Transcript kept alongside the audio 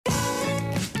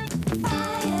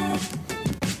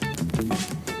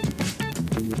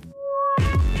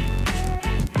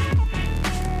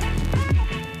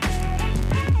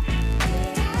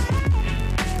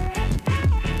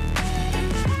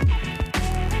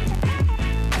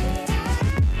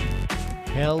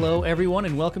Hello, everyone,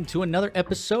 and welcome to another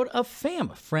episode of Fam,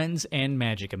 Friends, and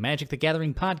Magic, a Magic the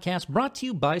Gathering podcast brought to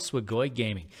you by Swagoi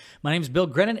Gaming. My name is Bill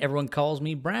Grennan. Everyone calls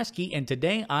me Brasky, and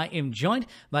today I am joined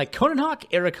by Conan Hawk,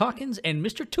 Eric Hawkins, and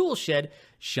Mr. Toolshed,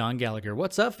 Sean Gallagher.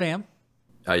 What's up, fam?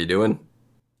 How you doing?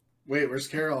 Wait, where's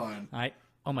Caroline?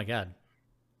 Oh my God.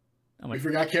 We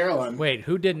forgot Caroline. Wait,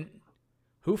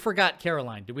 who forgot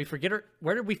Caroline? Did we forget her?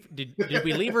 Where did we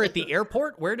leave her at the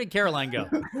airport? Where did Caroline go?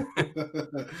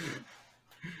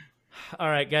 All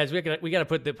right, guys, we got to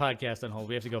put the podcast on hold.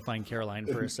 We have to go find Caroline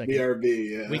for a second. BRB,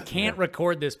 yeah. We can't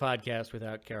record this podcast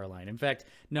without Caroline. In fact,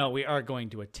 no, we are going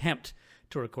to attempt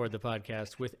to record the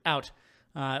podcast without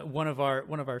one of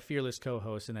our fearless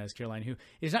co-hosts, and that is Caroline, who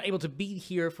is not able to be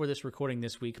here for this recording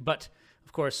this week. But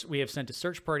of course, we have sent a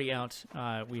search party out.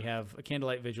 We have a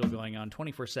candlelight vigil going on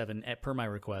 24/7 per my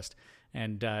request,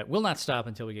 and will not stop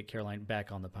until we get Caroline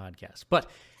back on the podcast. But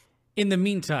in the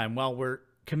meantime, while we're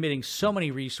committing so many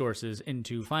resources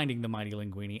into finding the mighty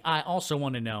Linguini, I also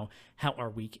want to know how our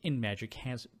week in Magic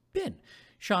has been.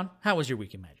 Sean, how was your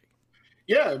week in Magic?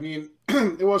 Yeah, I mean,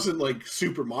 it wasn't like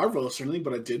super marvelous certainly,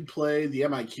 but I did play the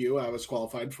MIQ I was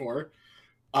qualified for.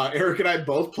 Eric and I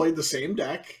both played the same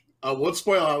deck. Won't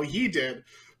spoil how he did,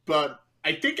 but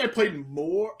I think I played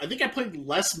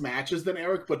less matches than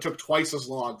Eric, but took twice as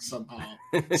long somehow.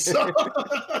 So,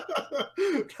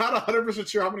 not 100%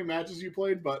 sure how many matches you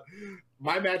played, but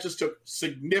my matches took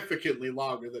significantly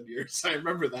longer than yours. I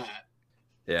remember that.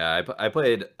 Yeah, I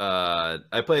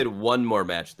played one more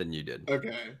match than you did.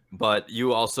 Okay. But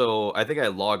you also, I think I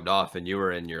logged off and you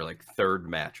were in your like third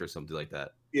match or something like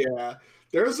that. Yeah.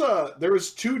 There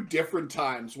was two different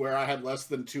times where I had less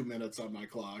than 2 minutes on my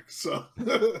clock. So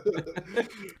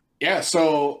yeah,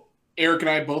 so Eric and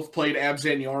I both played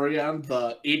Abzan Yorion,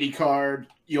 the 80 card.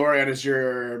 Yorion is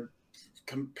your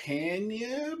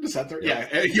companion. Is that there? Yeah,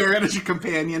 Yorion is your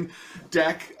companion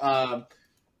deck.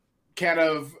 Kind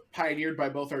of pioneered by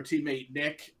both our teammate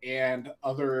Nick and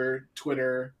other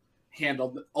Twitter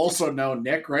handle, also known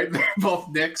Nick, right? They're both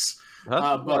Nicks.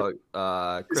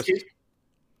 Chris,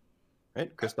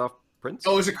 right? Christoph Prince?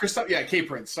 Oh, is it Christoph? Yeah, K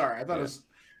Prince. Sorry. I thought it was,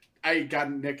 I got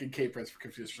Nick and K Prince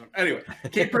confused for something. Anyway,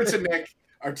 K Prince and Nick,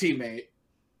 our teammate,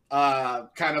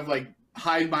 kind of like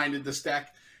high-minded this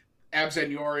deck. Abzan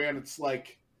Yorion, it's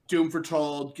like Doom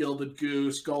Foretold, Gilded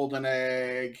Goose, Golden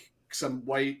Egg, some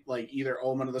white, like either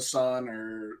Omen of the Sun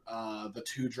or the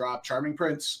 2-drop Charming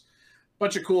Prince.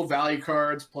 Bunch of cool value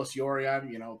cards, plus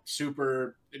Yorion,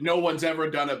 super. No one's ever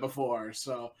done it before.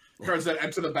 So cards that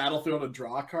enter the battlefield and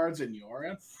draw cards in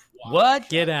Yorion. Wow. What?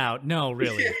 Get out. No,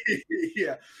 really.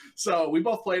 Yeah. So we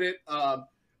both played it on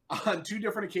two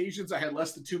different occasions. I had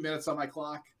less than 2 minutes on my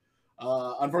clock.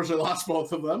 Unfortunately, lost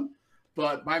both of them.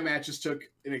 But my matches took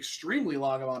an extremely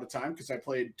long amount of time because I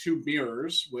played 2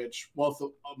 mirrors, which both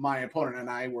my opponent and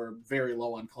I were very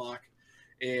low on clock.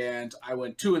 And I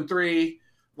went 2 and 3,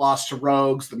 lost to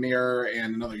Rogues, the mirror,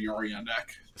 and another Yorion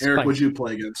deck. Eric, what'd you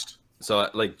play against? So,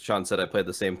 like Sean said, I played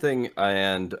the same thing,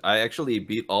 and I actually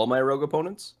beat all my Rogue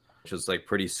opponents, which was like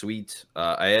pretty sweet.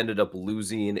 I ended up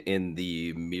losing in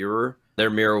the mirror. Their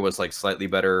mirror was like slightly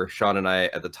better. Sean and I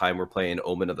at the time were playing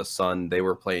Omen of the Sun. They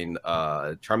were playing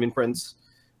Charming Prince,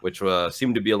 which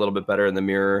seemed to be a little bit better in the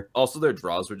mirror. Also, their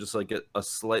draws were just like a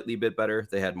slightly bit better.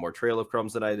 They had more Trail of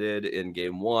Crumbs than I did in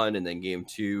game 1, and then game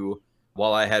 2.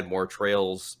 While I had more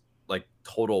trails like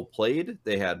total played,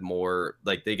 they had more,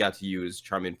 like they got to use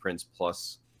Charming Prince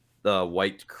plus the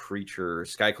white creature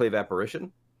Skyclave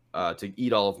Apparition to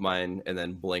eat all of mine and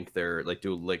then blink their, like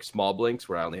do like small blinks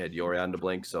where I only had Yorion to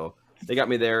blink. So they got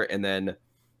me there. And then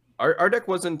our deck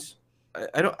wasn't,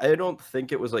 I don't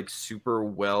think it was like super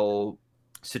well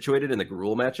situated in the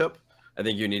Gruul matchup. I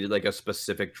think you needed like a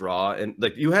specific draw, and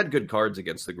like you had good cards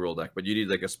against the Gruul deck, but you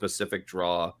needed like a specific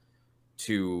draw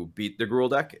to beat the Gruul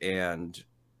deck. And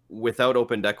without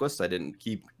open deck lists, I didn't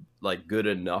keep like good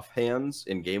enough hands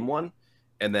in game 1.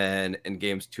 And then in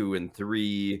games 2 and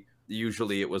 3,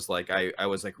 usually it was like I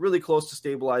was like really close to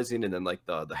stabilizing, and then like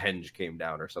the henge came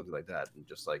down or something like that, and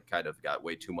just like kind of got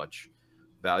way too much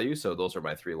value. So those are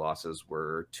my 3 losses,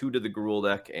 were 2 to the Gruul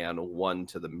deck and 1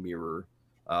 to the mirror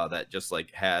that just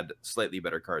like had slightly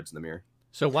better cards in the mirror.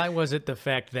 So why was it the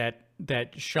fact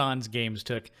that Sean's games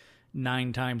took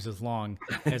 9 times as long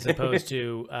as opposed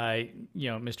to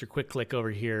Mr. Quick Click over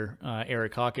here,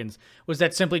 Eric Hawkins? Was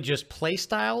that simply just play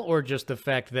style, or just the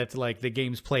fact that like the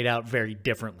games played out very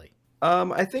differently?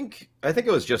 I think it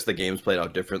was just the games played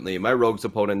out differently. My Rogues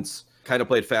opponents kind of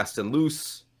played fast and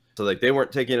loose, so like they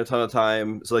weren't taking a ton of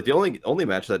time. So like the only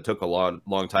match that took a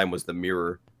long time was the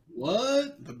mirror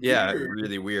What? The Yeah, beard.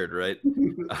 really weird, right?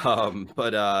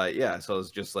 Yeah, so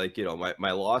it's just like, you know,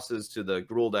 my losses to the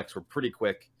Gruul decks were pretty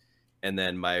quick, and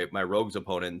then my rogues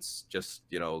opponents just,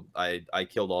 you know, I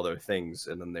killed all their things,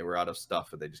 and then they were out of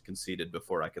stuff, and they just conceded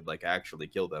before I could like actually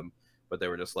kill them. But they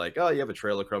were just like, oh, you have a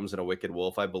Trail of Crumbs and a Wicked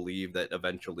Wolf. I believe that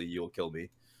eventually you'll kill me.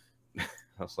 I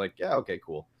was like, yeah, okay,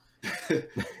 cool.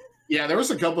 Yeah, there was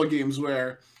a couple of games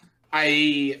where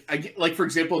I like, for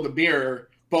example, the mirror,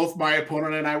 both my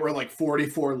opponent and I were like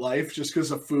 44 life just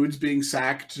because of foods being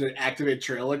sacked to activate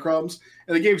Trail of Crumbs.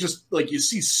 And the game's just like, you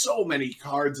see so many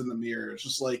cards in the mirror. It's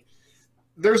just like,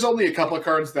 there's only a couple of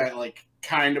cards that like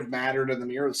kind of mattered in the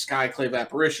mirror, the Skyclave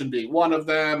Apparition being one of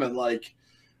them, and like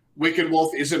Wicked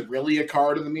Wolf isn't really a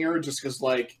card in the mirror just because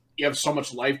like you have so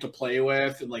much life to play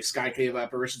with, and like Skyclave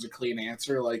Apparition's a clean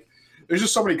answer. Like there's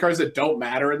just so many cards that don't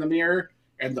matter in the mirror,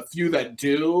 and the few that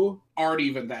do aren't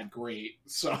even that great.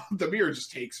 So the mirror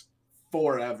just takes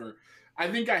forever.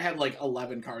 I think I had like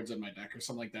 11 cards in my deck or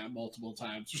something like that multiple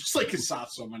times, just like it saw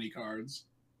so many cards.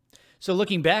 So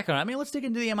looking back on it, I mean, let's dig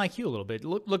into the MIQ a little bit.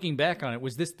 Looking back on it,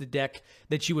 was this the deck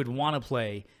that you would want to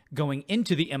play going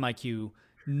into the MIQ,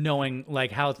 knowing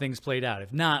like how things played out?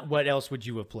 If not, what else would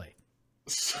you have played?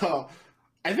 So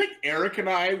I think Eric and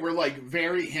I were like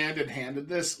very hand in hand in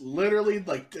this. Literally,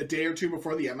 like a day or two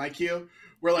before the MIQ,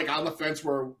 we're like on the fence.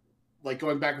 We're like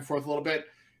going back and forth a little bit.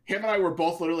 Him and I were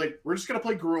both literally like, we're just gonna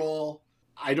play Gruul.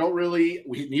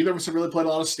 Neither of us have really played a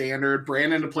lot of Standard.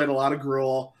 Brandon had played a lot of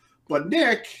Gruul. But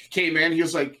Nick came in, he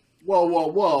was like,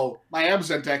 whoa, my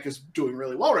Abzan deck is doing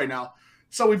really well right now.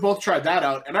 So we both tried that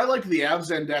out, and I liked the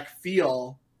Abzan deck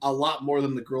feel a lot more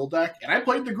than the Gruul deck, and I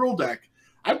played the Gruul deck.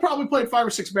 I probably played 5 or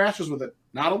 6 matches with it.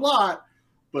 Not a lot,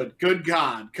 but good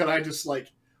God, could I just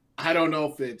like, I don't know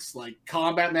if it's like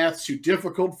combat math's too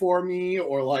difficult for me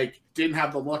or like didn't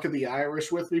have the luck of the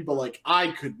Irish with me, but like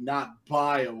I could not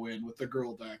buy a win with the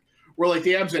Gruul deck. Where like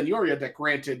the Abzan Ioria deck,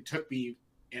 granted, took me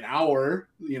an hour,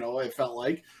 you know, it felt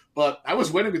like, but I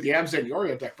was winning with the Abzan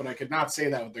Ioria deck, but I could not say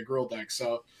that with the Gruul deck.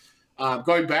 So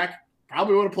going back,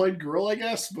 probably would have played Gruul, I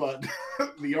guess, but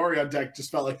the Ioria deck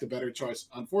just felt like the better choice.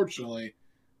 Unfortunately,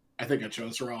 I think I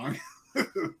chose wrong.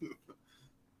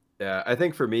 Yeah, I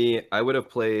think for me, I would have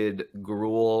played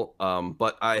Gruul,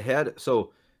 but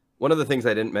so one of the things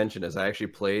I didn't mention is I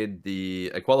actually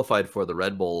I qualified for the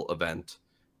Red Bull event,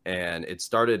 and it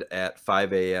started at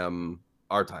 5 a.m.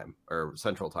 our time or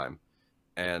Central time.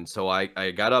 And so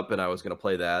I got up and I was going to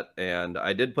play that, and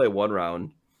I did play one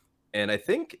round. And I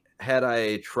think had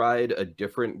I tried a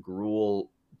different Gruul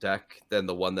deck than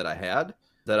the one that I had,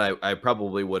 that I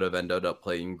probably would have ended up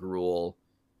playing Gruul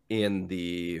in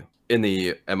the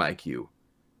MIQ.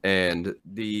 And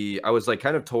I was like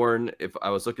kind of torn if I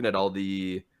was looking at all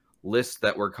the lists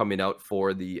that were coming out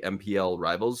for the MPL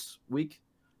Rivals week.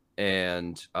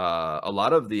 And a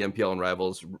lot of the MPL and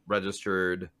Rivals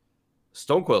registered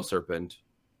Stonecoil Serpent,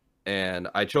 and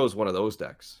I chose one of those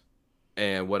decks.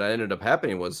 And what ended up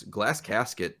happening was Glass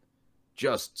Casket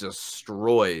just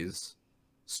destroys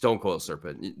Stonecoil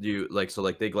Serpent.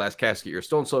 They Glass Casket your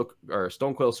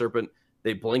Stonecoil Serpent.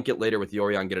 They blink it later with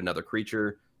Yorion, get another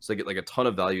creature, so they get like a ton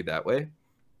of value that way.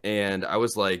 And I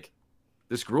was like,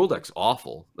 this Gruul deck's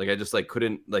awful. Like I just like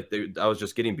couldn't like I was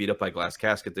just getting beat up by Glass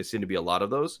Casket. There seemed to be a lot of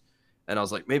those, and I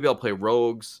was like, maybe I'll play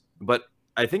Rogues. But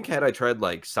I think had I tried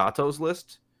like Sato's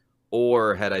list,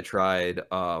 or had I tried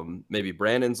maybe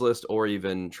Brandon's list, or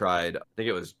even tried, I think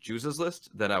it was Juice's list,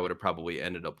 then I would have probably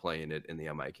ended up playing it in the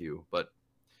MIQ. But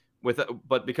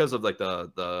because of like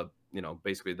the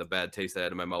basically the bad taste I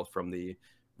had in my mouth from the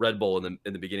Red Bull in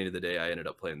the beginning of the day, I ended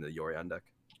up playing the Yorion deck.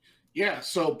 Yeah,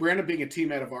 so Brandon being a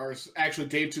teammate of ours actually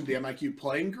debuted the MIQ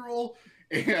playing Gruul,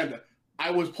 and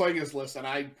I was playing his list, and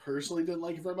I personally didn't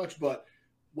like it very much, but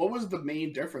what was the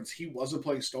main difference? He wasn't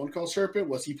playing Stonecoil Serpent.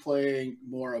 Was he playing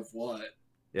more of what?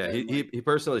 Yeah, he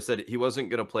personally said he wasn't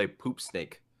going to play Poop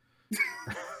Snake.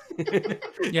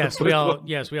 Yes, we all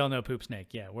know Poop Snake.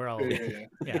 Yeah, we're all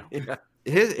yeah.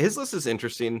 His list is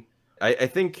interesting. I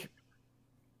think,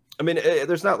 I mean,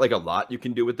 there's not like a lot you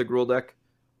can do with the Gruul deck,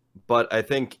 but I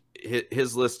think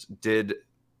his list did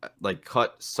like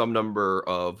cut some number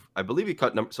of, I believe he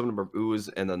cut some number of ooze,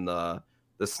 and then the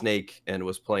snake, and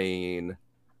was playing.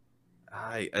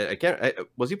 I can't.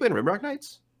 Was he playing Rimrock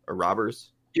Knights or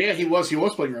Robbers? Yeah, he was. He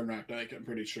was playing Rimrock Knight. I'm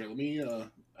pretty sure. Let me.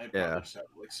 I probably just have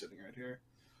it like sitting right here.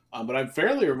 But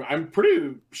I'm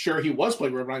pretty sure he was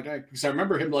playing Rimrock Knight because I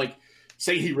remember him like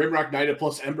saying he Rimrock Knighted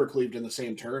plus Ember Cleaved in the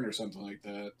same turn or something like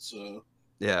that. So.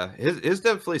 Yeah, his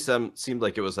definitely seemed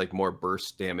like it was like more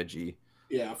burst damagey.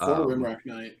 Yeah, 4 Rimrock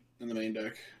Knight in the main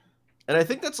deck. And I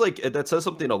think that says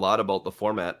something a lot about the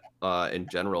format in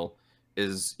general.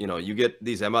 is, you know, you get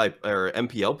these MI or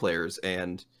MPL players,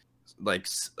 and like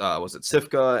was it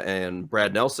Sifka and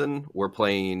Brad Nelson were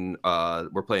playing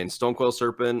Stone Coil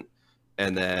Serpent,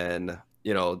 and then,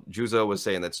 you know, Juzo was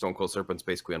saying that Stone Coil Serpent's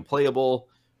basically unplayable,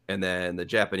 and then the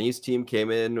Japanese team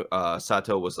came in,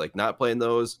 Sato was like not playing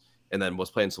those, and then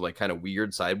was playing some like kind of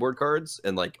weird sideboard cards,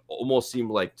 and like almost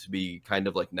seemed like to be kind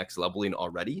of like next leveling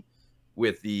already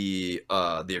with the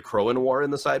Akroan War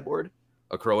in the sideboard.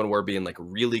 Akroan War being like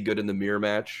really good in the mirror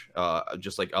match,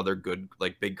 just like other good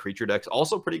like big creature decks.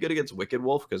 Also pretty good against Wicked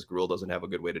Wolf because Gruul doesn't have a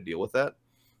good way to deal with that.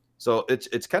 So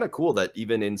it's kind of cool that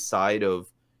even inside of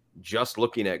just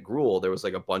looking at Gruul, there was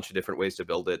like a bunch of different ways to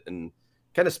build it, and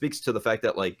kind of speaks to the fact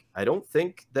that like I don't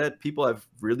think that people have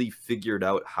really figured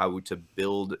out how to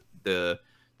build the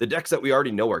decks that we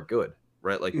already know are good,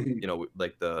 right? Like you know,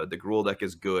 like the Gruul deck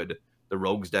is good, the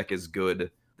Rogues deck is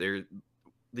good.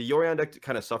 The Yorion deck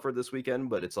kind of suffered this weekend,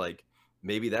 but it's like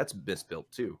maybe that's misbuilt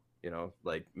too. You know,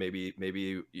 like maybe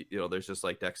you know, there's just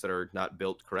like decks that are not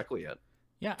built correctly yet.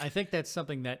 Yeah, I think that's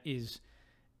something that is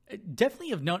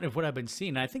definitely of note of what I've been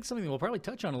seeing. I think something that we'll probably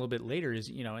touch on a little bit later is,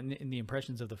 you know, in the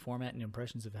impressions of the format and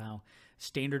impressions of how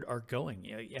Standard are going,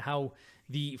 you know, how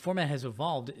the format has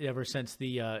evolved ever since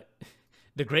the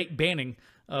great banning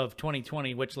of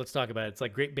 2020, which let's talk about it. It's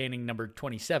like great banning number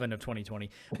 27 of 2020,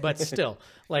 but still,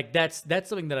 like that's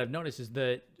something that I've noticed is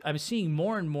that I'm seeing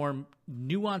more and more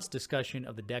nuanced discussion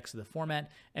of the decks of the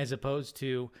format, as opposed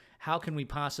to how can we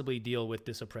possibly deal with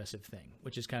this oppressive thing,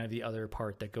 which is kind of the other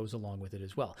part that goes along with it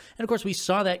as well. And of course, we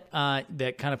saw that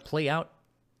that kind of play out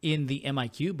in the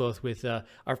MIQ, both with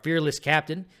our fearless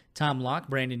captain, Tom Locke,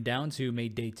 Brandon Downs, who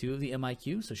made day 2 of the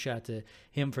MIQ. So shout out to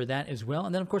him for that as well.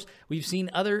 And then, of course, we've seen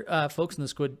other folks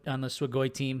on the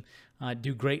Swagoi team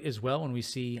do great as well when we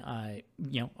see,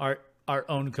 you know, our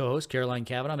own co-host, Caroline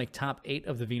Cavanaugh, make top 8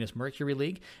 of the Venus Mercury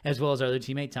League, as well as our other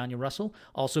teammate, Tanya Russell,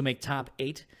 also make top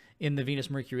 8 in the Venus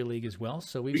Mercury League as well.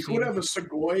 So we could have a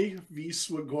Swagoi v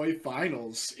Swagoi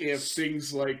finals if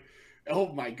things like,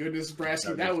 oh my goodness,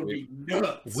 Brasky, that would be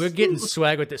nuts. We're getting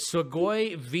swag with this.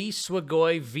 Swagoi v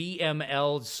Swagoi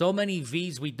VML. So many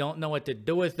Vs, we don't know what to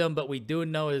do with them, but we do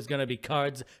know there's going to be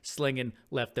cards slinging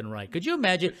left and right. Could you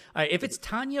imagine if it's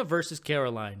Tanya versus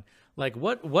Caroline? Like,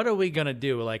 what are we going to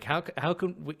do? Like, how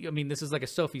can we, I mean, this is like a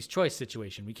Sophie's Choice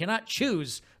situation. We cannot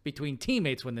choose between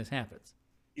teammates when this happens.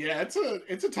 Yeah,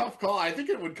 it's a tough call. I think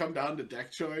it would come down to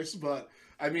deck choice, but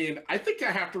I mean, I think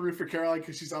I have to root for Caroline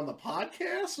because she's on the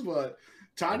podcast, but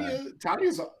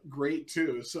Tanya's great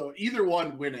too. So either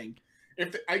one winning.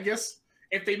 I guess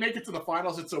if they make it to the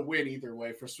finals, it's a win either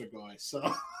way for Swagoi. So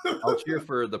I'll cheer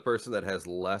for the person that has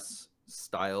less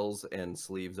styles and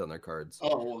sleeves on their cards.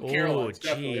 Oh, well, Caroline's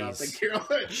definitely out there.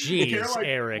 Caroline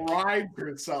Eric prides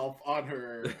herself on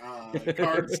her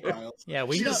card styles. Yeah,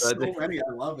 we she know has so many.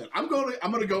 I love it. I'm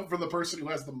gonna go for the person who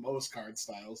has the most card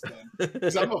styles then,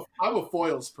 because I'm a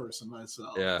foils person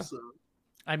myself. Yeah. So.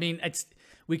 I mean,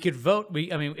 we could vote.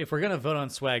 I mean, if we're gonna vote on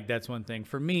swag, that's one thing.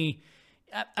 For me,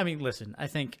 I mean, listen, I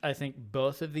think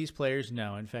both of these players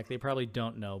know. In fact, they probably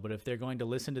don't know, but if they're going to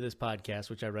listen to this podcast,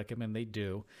 which I recommend they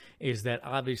do, is that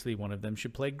obviously one of them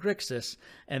should play Grixis,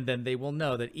 and then they will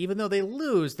know that even though they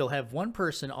lose, they'll have one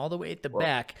person all the way at the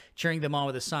back cheering them on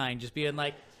with a sign, just being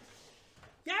like,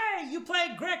 "Yay, you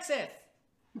played Grixis!"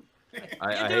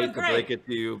 I hate to break it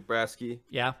to you, Brasky.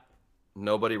 Yeah.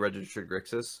 Nobody registered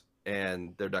Grixis,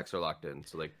 and their decks are locked in,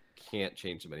 so they can't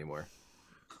change them anymore.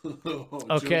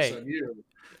 Okay.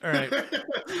 All right.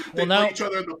 They play each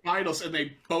other in the finals, and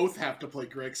they both have to play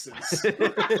Grixis.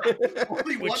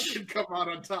 Only one can come out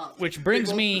on top. Which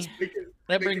brings me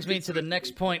to the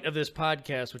next point of this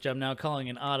podcast, which I'm now calling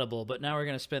an audible. But now we're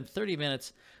going to spend 30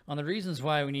 minutes on the reasons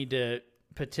why we need to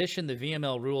petition the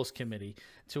VML Rules Committee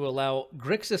to allow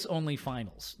Grixis only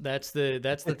finals. That's the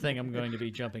thing I'm going to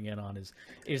be jumping in on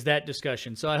is that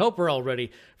discussion. So I hope we're all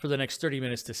ready for the next 30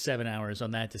 minutes to 7 hours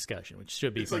on that discussion, which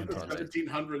should be fantastic. Like the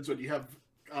 1700s when you have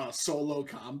solo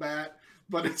combat,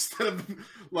 but instead of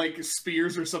like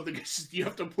spears or something, you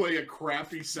have to play a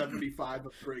crappy 75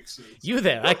 of Grixis. You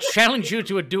there? I challenge you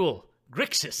to a duel.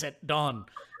 Grixis at dawn.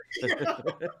 Yeah.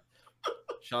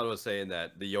 Sean was saying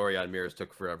that the Yorion mirrors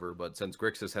took forever, but since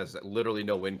Grixis has literally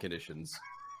no win conditions,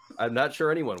 I'm not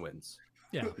sure anyone wins.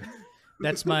 Yeah.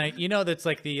 That's my, that's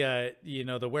like the,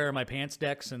 the where are my pants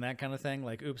decks and that kind of thing.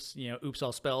 Like, oops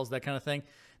all spells, that kind of thing.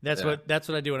 That's what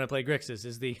I do when I play Grixis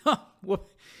is the,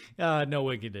 no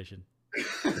win condition.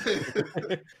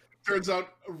 Turns out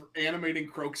animating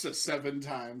Croxus 7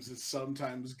 times is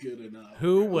sometimes good enough.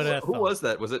 Who would have Who was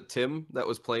that? Was it Tim that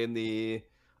was playing the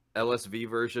LSV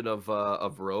version of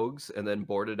Rogues and then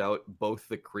boarded out both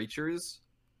the creatures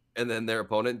and then their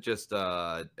opponent just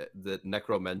the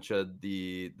Necromentia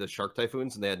the Shark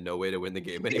Typhoons, and they had no way to win the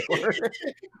game anymore.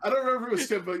 I don't remember if it was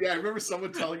Tim, but yeah, I remember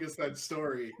someone telling us that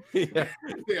story. Yeah.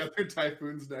 The other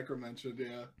Typhoons Necromention,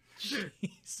 yeah.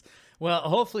 Jeez. Well,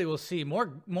 hopefully we'll see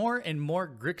more and more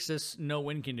Grixis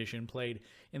no-win condition played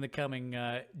in the coming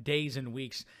days and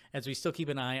weeks as we still keep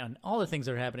an eye on all the things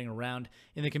that are happening around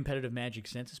in the competitive Magic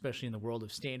sense, especially in the world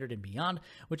of Standard and beyond,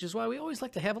 which is why we always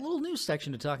like to have a little news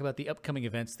section to talk about the upcoming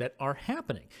events that are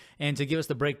happening. And to give us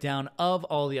the breakdown of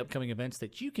all the upcoming events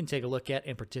that you can take a look at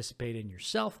and participate in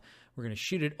yourself, we're going to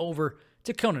shoot it over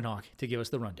to Conan Hawk to give us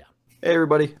the rundown. Hey,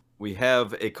 everybody. We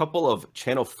have a couple of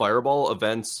Channel Fireball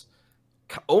events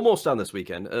almost on this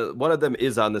weekend. One of them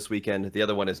is on this weekend. The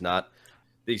other one is not.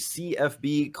 The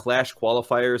CFB Clash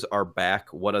qualifiers are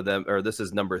back. One of them, or this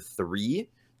is number 3.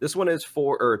 This one is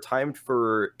timed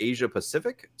for Asia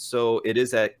Pacific. So it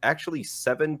is at actually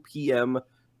 7 p.m.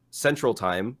 Central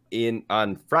Time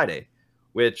on Friday,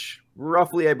 which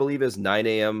roughly I believe is 9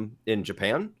 a.m. in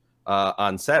Japan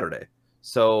on Saturday.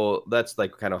 So that's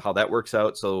like kind of how that works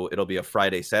out. So it'll be a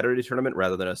Friday Saturday tournament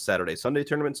rather than a Saturday Sunday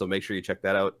tournament. So make sure you check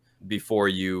that out before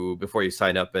you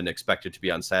sign up and expect it to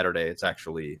be on Saturday. It's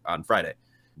actually on Friday.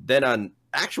 Then on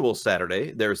actual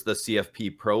Saturday, there's the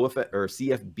CFB Pro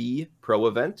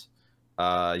event.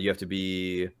 You have to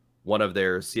be one of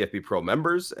their CFB Pro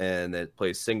members, and it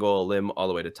plays single limb all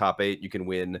the way to top 8. You can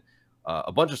win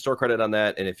a bunch of store credit on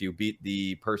that, and if you beat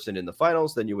the person in the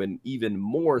finals, then you win even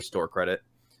more store credit.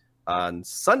 On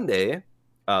Sunday,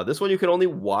 this one you can only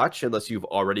watch unless you've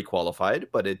already qualified,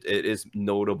 but it is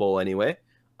notable anyway.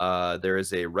 There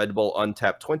is a Red Bull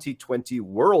Untapped 2020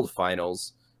 World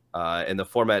Finals, and the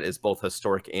format is both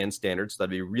historic and standard, so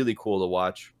that'd be really cool to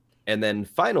watch. And then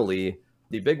finally,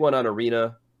 the big one on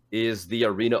Arena is the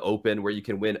Arena Open, where you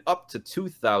can win up to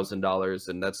 $2,000,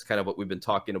 and that's kind of what we've been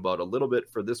talking about a little bit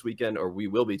for this weekend, or we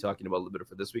will be talking about a little bit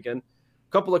for this weekend.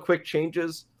 A couple of quick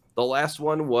changes. The last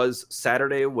one was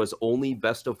Saturday was only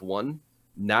best of 1.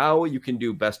 Now you can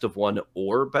do best of 1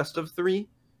 or best of 3.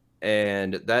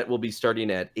 And that will be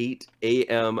starting at 8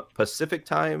 a.m. Pacific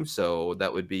time. So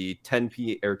that would be 10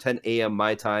 a.m.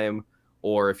 my time.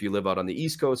 Or if you live out on the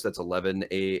East Coast, that's 11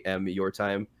 a.m. your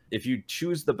time. If you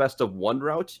choose the best of 1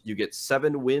 route, you get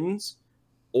 7 wins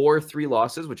or 3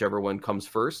 losses, whichever one comes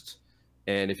first.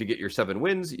 And if you get your 7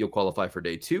 wins, you'll qualify for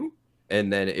day 2.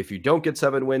 And then if you don't get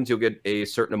 7 wins, you'll get a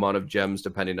certain amount of gems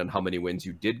depending on how many wins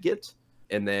you did get.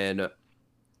 And then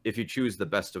if you choose the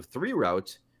best of 3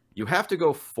 route, you have to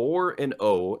go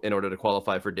 4-0 in order to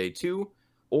qualify for day 2.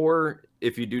 Or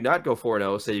if you do not go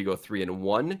 4-0, say you go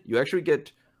 3-1, you actually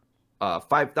get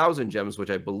 5,000 gems, which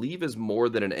I believe is more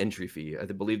than an entry fee. I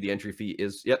believe the entry fee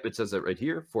is, yep, it says it right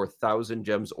here, 4,000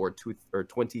 gems or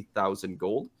 20,000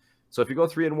 gold. So if you go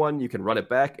 3-1, you can run it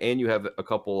back, and you have a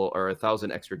couple or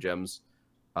 1,000 extra gems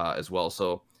as well.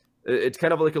 So it's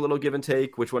kind of like a little give and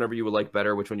take, whichever you would like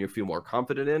better, which one you feel more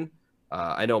confident in.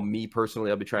 I know me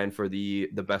personally, I'll be trying for the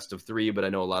best of 3, but I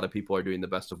know a lot of people are doing the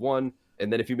best of 1.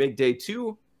 And then if you make day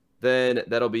 2, then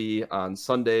that'll be on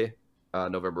Sunday,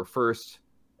 November 1st.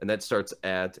 And that starts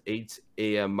at 8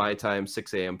 a.m. my time,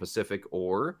 6 a.m. Pacific,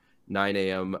 or 9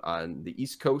 a.m. on the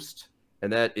East Coast.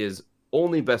 And that is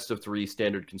only best of 3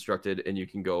 standard constructed. And you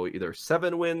can go either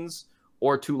 7 wins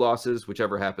or 2 losses,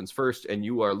 whichever happens first. And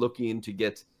you are looking to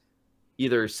get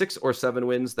either 6 or 7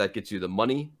 wins. That gets you the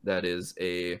money. That is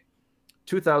a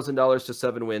 $2,000 to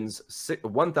 7 wins,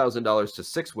 $1,000 to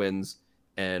 6 wins,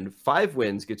 and 5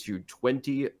 wins gets you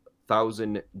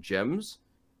 20,000 gems.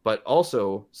 But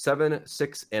also 7,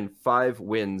 6, and 5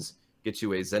 wins gets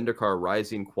you a Zendikar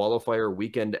Rising qualifier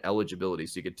weekend eligibility,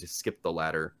 so you get to skip the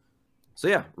ladder. So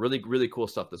yeah, really, really cool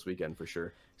stuff this weekend for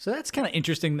sure. So that's kind of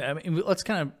interesting. I mean, let's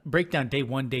kind of break down day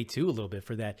 1, day 2 a little bit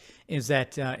for that. Is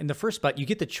that in the first spot, you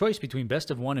get the choice between best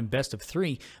of 1 and best of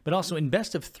 3, but also in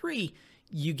best of 3,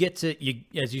 you get to,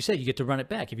 as you said, you get to run it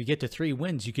back. If you get to 3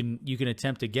 wins, you can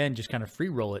attempt again, just kind of free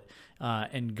roll it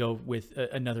and go with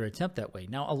another attempt that way.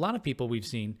 Now, a lot of people we've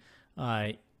seen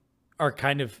are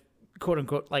kind of, quote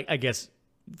unquote, like, I guess,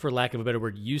 for lack of a better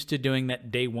word, used to doing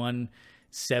that day 1,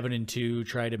 7-2,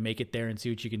 try to make it there and see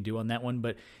what you can do on that one.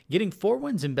 But getting 4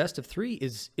 wins in best of 3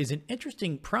 is an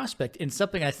interesting prospect, and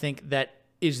something I think that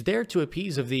is there to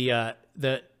appease of the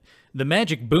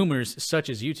Magic boomers such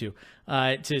as you two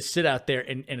to sit out there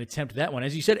and attempt that one.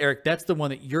 As you said, Eric, that's the one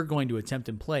that you're going to attempt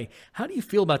and play. How do you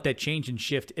feel about that change and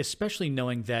shift, especially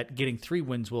knowing that getting 3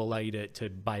 wins will allow you to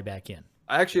buy back in?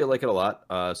 I actually like it a lot.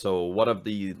 So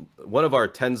one of our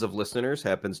tens of listeners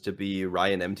happens to be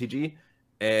Ryan MTG,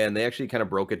 and they actually kind of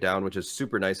broke it down, which is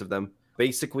super nice of them.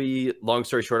 Basically, long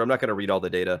story short, I'm not going to read all the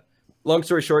data. Long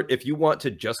story short, if you want to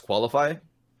just qualify,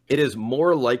 It is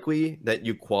more likely that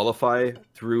you qualify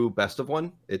through best of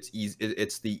one. It's easy.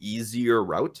 It's the easier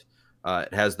route.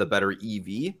 It has the better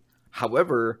EV.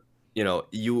 However, you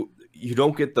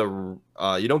don't get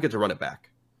you don't get to run it back.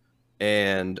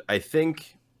 And I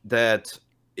think that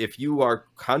if you are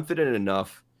confident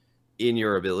enough in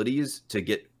your abilities to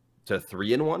get to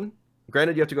 3-1,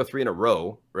 granted you have to go 3 in a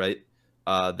row, right?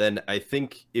 Then I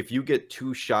think if you get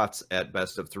 2 shots at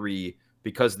best of 3,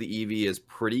 because the EV is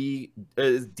pretty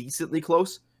decently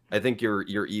close, I think your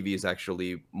EV is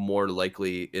actually more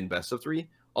likely in best of 3.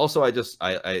 Also,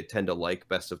 I tend to like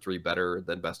best of 3 better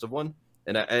than best of 1,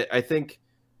 and I think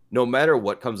no matter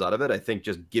what comes out of it, I think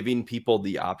just giving people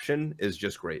the option is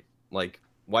just great. Like,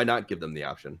 why not give them the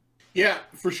option? Yeah,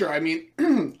 for sure. I mean,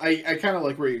 I kind of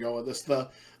like where you go with this.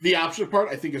 The option part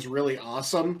I think is really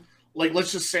awesome. Like,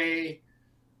 let's just say,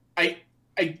 I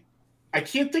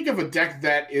can't think of a deck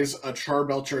that is a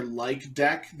Charbelcher like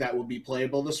deck that will be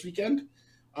playable this weekend.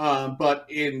 But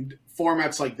in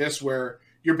formats like this, where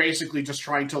you're basically just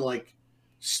trying to like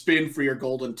spin for your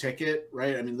golden ticket,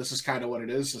 right? I mean, this is kind of what it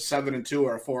is: a 7-2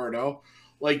 or a 4-0.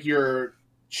 Like, your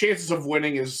chances of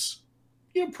winning is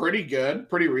pretty good,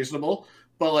 pretty reasonable.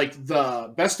 But like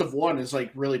the best of 1 is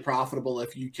like really profitable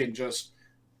if you can just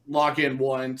log in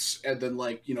once and then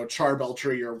like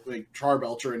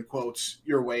Charbelcher in quotes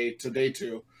your way to day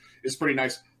 2 is pretty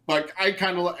nice. But I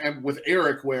kind of am with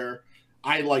Eric where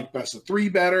I like best of 3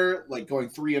 better, like going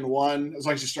 3-1. As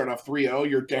long as you start off 3-0,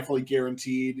 you're definitely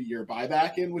guaranteed your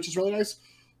buyback in, which is really nice.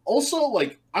 Also,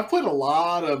 like, I've played a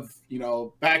lot of,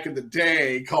 back in the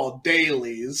day called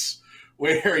dailies,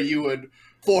 where you would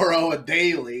 4-0 a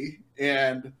daily,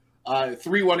 and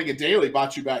 3-1ing a daily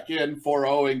bought you back in,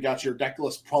 4-0 and got your deck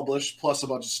list published, plus a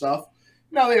bunch of stuff.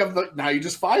 Now now you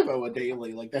just 5-0 a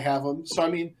daily, like they have them. So, I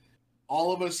mean,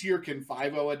 all of us here can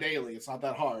 5-0 a daily. It's not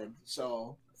that hard.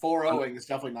 So 4-0ing is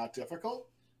definitely not difficult.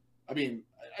 I mean,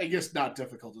 I guess not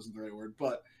difficult isn't the right word,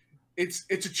 but it's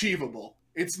achievable.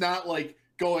 It's not like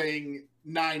going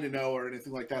 9-0 or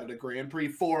anything like that at a Grand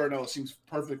Prix. 4-0 seems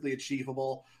perfectly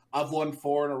achievable. I've won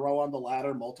 4 in a row on the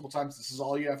ladder multiple times. This is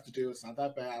all you have to do. It's not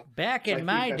that bad. Back in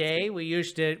my day, we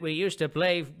used to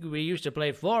play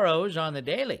 4-0s on the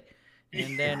daily,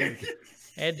 and then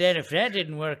if that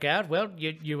didn't work out, well,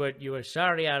 you were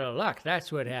sorry out of luck. That's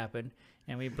what happened.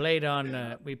 And we played on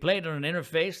an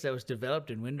interface that was developed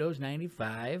in Windows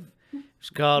 95. It's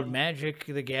called Magic: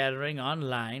 The Gathering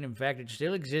Online. In fact, it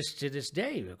still exists to this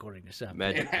day, according to some.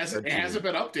 It hasn't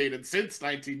been updated since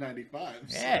 1995.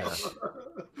 So. Yes.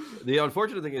 The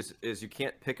unfortunate thing is you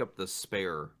can't pick up the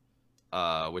spare,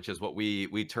 which is what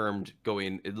we termed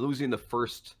losing the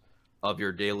first of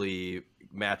your daily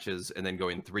matches and then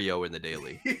going 3-0 in the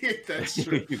daily. That's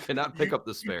true. You cannot pick up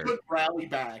the spare. You could rally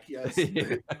back, yes.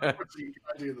 You cannot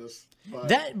do this.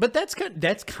 But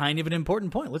that's kind of an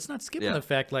important point. Let's not skip on the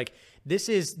fact, like, this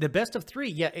is the best of 3.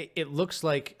 Yeah, it looks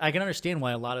like I can understand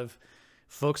why a lot of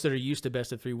folks that are used to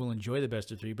best of 3 will enjoy the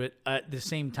best of 3. But at the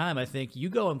same time, I think you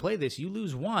go and play this, you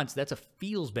lose once, that's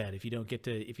feels bad if you don't get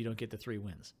the 3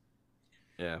 wins.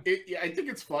 Yeah. I think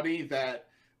it's funny that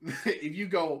if you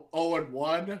go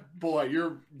 0-1, boy,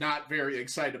 you're not very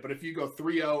excited. But if you go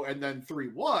 3-0 and then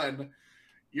 3-1,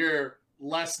 you're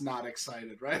less not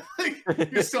excited, right? Like,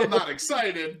 you're still not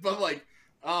excited, but like,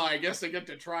 oh, I guess I get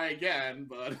to try again.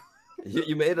 But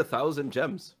you made 1,000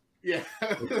 gems. Yeah.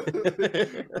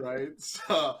 Right.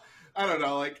 So I don't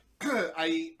know. Like,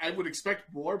 I would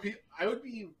expect more people.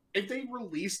 If they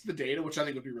released the data, which I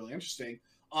think would be really interesting,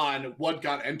 on what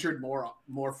got entered more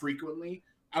frequently,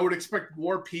 I would expect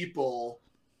more people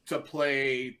to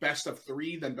play best of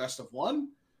 3 than best of 1.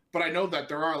 But I know that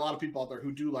there are a lot of people out there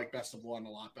who do like best of 1 a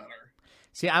lot better.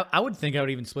 See, I would think I would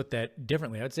even split that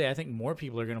differently. I would say I think more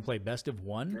people are going to play best of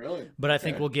 1. Really? But I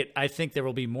think I think there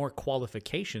will be more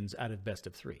qualifications out of best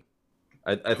of 3.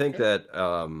 I think that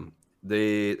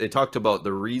they talked about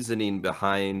the reasoning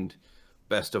behind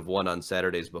best of 1 on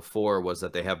Saturdays before was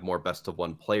that they have more best of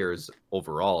 1 players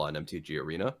overall on MTG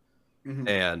Arena. Mm-hmm.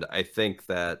 And I think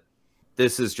that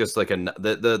this is just like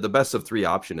the best of 3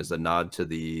 option is a nod to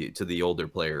the older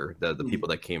player, the people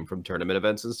that came from tournament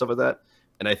events and stuff like that.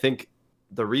 And I think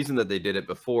the reason that they did it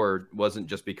before wasn't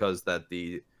just because that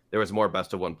there was more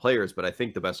best of 1 players, but I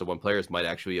think the best of 1 players might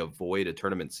actually avoid a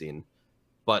tournament scene.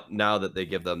 But now that they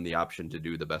give them the option to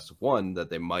do the best of 1, that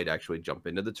they might actually jump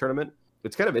into the tournament.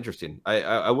 It's kind of interesting.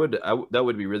 That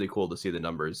would be really cool to see the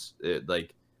numbers.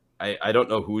 I don't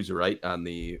know who's right on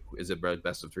is it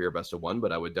best of 3 or best of 1,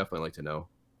 but I would definitely like to know.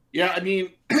 Yeah, I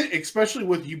mean, especially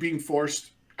with you being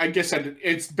forced, I guess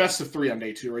it's best of 3 on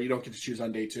day 2, or you don't get to choose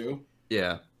on day 2.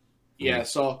 Yeah. Yeah,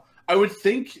 so I would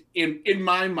think in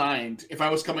my mind, if I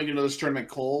was coming into this tournament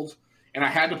cold and I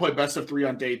had to play best of 3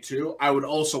 on day 2, I would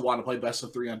also want to play best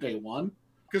of 3 on day 1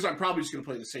 because I'm probably just going to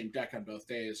play the same deck on both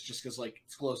days just because like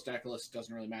it's closed deck list, it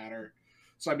doesn't really matter.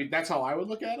 So I mean that's how I would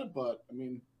look at it, but I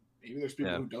mean maybe there's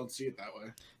people who don't see it that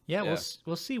way. Yeah,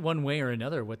 we'll see one way or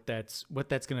another what that's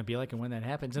going to be like and when that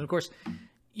happens. And of course,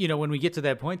 you know, when we get to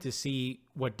that point to see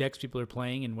what decks people are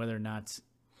playing and whether or not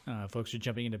folks are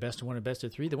jumping into best of 1 or best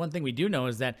of 3, the one thing we do know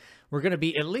is that we're going to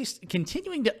be at least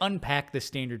continuing to unpack the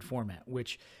standard format,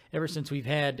 which ever since we've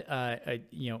had a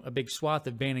big swath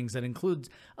of bannings that includes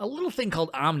a little thing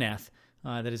called Omnath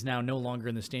that is now no longer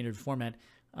in the standard format.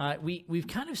 We've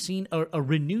kind of seen a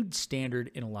renewed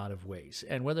standard in a lot of ways,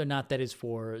 and whether or not that is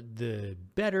for the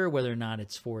better, whether or not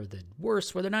it's for the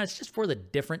worse, whether or not it's just for the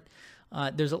different,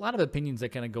 there's a lot of opinions that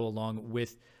kind of go along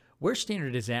with where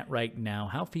standard is at right now,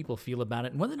 how people feel about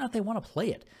it, and whether or not they want to play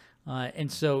it.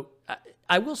 And so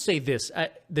I will say this,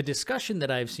 the discussion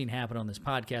that I've seen happen on this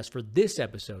podcast for this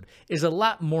episode is a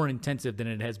lot more intensive than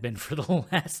it has been for the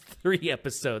last 3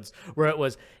 episodes, where it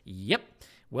was, yep,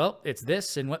 well, it's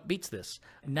this and what beats this.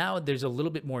 Now there's a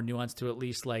little bit more nuance to at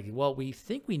least like, well, we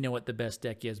think we know what the best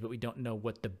deck is, but we don't know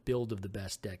what the build of the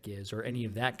best deck is or any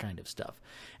of that kind of stuff.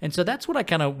 And so that's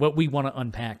what we want to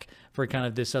unpack for kind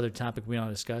of this other topic we want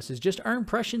to discuss is just our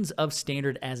impressions of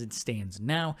standard as it stands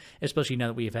now, especially now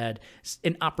that we've had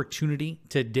an opportunity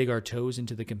to dig our toes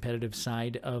into the competitive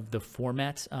side of the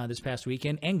format this past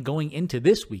weekend and going into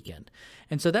this weekend.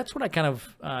 And so that's what I kind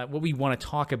of, what we want to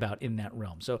talk about in that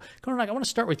realm. So Conor, I want to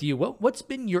start with you. What's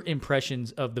been your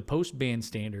impressions of the post-ban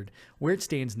standard, where it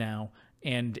stands now,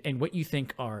 and what you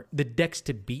think are the decks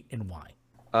to beat and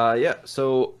why?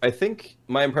 So I think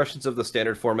my impressions of the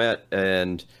standard format,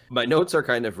 and my notes are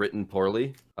kind of written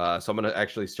poorly. So I'm going to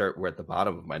actually start at the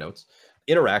bottom of my notes.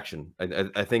 Interaction.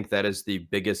 I think that is the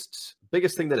biggest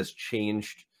thing that has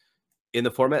changed in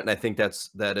the format, and I think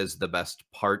that is the best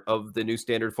part of the new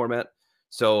standard format.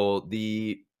 So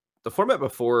the format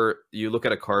before, you look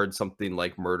at a card, something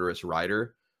like Murderous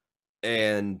Rider,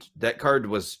 and that card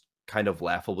was kind of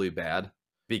laughably bad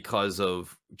because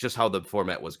of just how the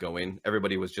format was going.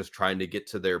 Everybody was just trying to get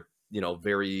to their,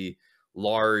 very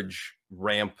large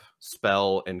ramp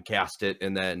spell and cast it,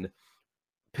 and then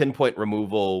pinpoint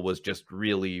removal was just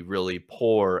really, really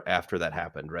poor after that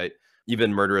happened, right?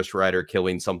 Even Murderous Rider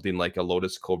killing something like a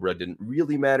Lotus Cobra didn't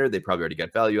really matter. They probably already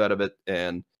got value out of it.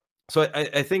 And so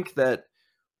I think that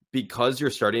because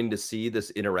you're starting to see this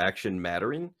interaction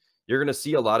mattering, you're going to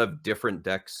see a lot of different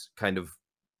decks kind of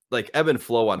like ebb and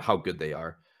flow on how good they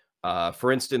are.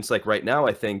 For instance, like right now,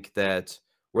 I think that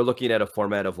we're looking at a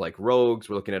format of like Rogues.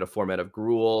 We're looking at a format of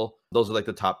Gruul. Those are like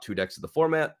the top 2 decks of the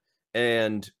format.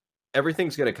 And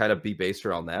everything's going to kind of be based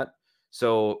around that.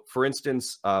 So for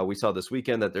instance, we saw this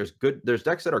weekend that there's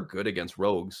decks that are good against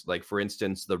Rogues. Like for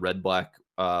instance, the red-black,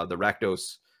 the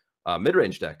Rakdos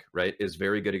mid-range deck, right, is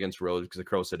very good against Rogues because of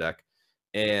Krosa deck.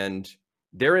 And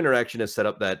their interaction is set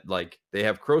up that like they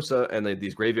have Krosa and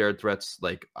these graveyard threats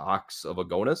like Ox of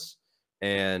Agonis.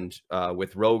 And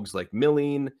with Rogues like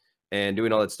milling and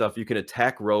doing all that stuff, you can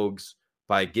attack Rogues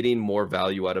by getting more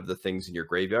value out of the things in your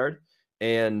graveyard.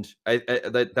 And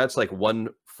that's like one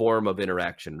form of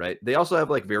interaction, right? They also have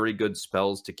like very good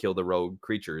spells to kill the rogue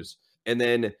creatures. And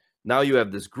then now you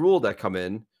have this Gruul that come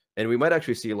in, and we might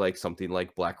actually see like something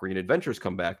like Black-Green Adventures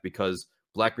come back, because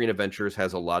Black-Green Adventures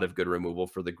has a lot of good removal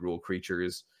for the Gruul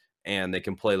creatures, and they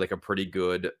can play like a pretty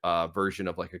good version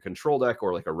of like a control deck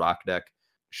or like a rock deck.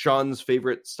 Sean's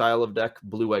favorite style of deck,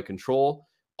 Blue-Eye Control,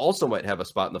 also might have a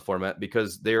spot in the format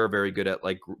because they are very good at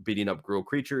like beating up Gruul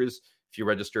creatures. If you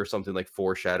register something like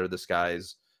 4 Shatter the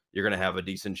Skies, you're going to have a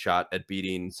decent shot at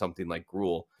beating something like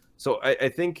Gruul. So I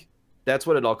think that's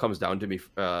what it all comes down to me,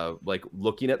 like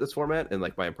looking at this format, and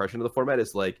like my impression of the format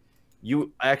is like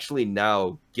you actually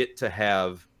now get to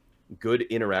have good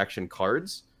interaction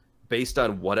cards based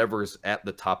on whatever's at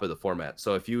the top of the format.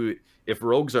 So if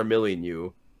Rogues are milling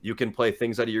you, you can play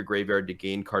things out of your graveyard to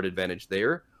gain card advantage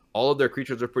there. All of their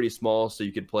creatures are pretty small, so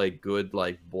you could play good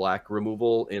like black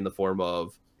removal in the form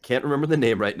of, can't remember the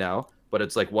name right now, but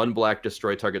it's like 1 black,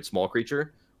 destroy target small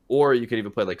creature. Or you can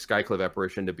even play like Skyclave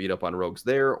Apparition to beat up on Rogues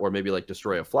there, or maybe like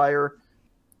destroy a flyer.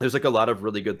 There's like a lot of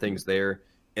really good things there.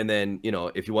 And then,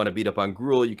 if you want to beat up on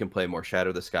Gruul, you can play more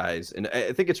Shatter the Skies. And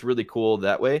I think it's really cool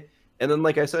that way. And then,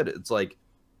 like I said, it's like,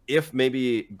 if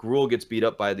maybe Gruul gets beat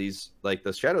up by these, like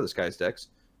the Shatter the Skies decks,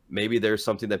 maybe there's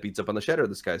something that beats up on the Shatter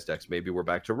the Skies decks. Maybe we're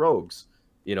back to Rogues,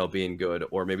 being good,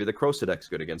 or maybe the Krosa deck's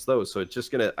good against those. So it's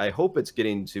just I hope it's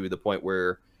getting to the point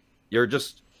where you're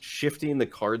just shifting the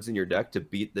cards in your deck to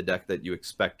beat the deck that you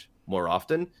expect more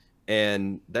often.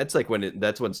 And that's like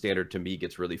that's when standard to me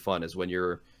gets really fun, is when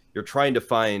you're trying to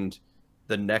find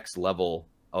the next level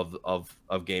of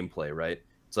gameplay, right?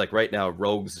 It's like right now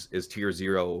Rogues is tier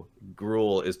 0,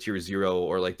 Gruul is tier 0,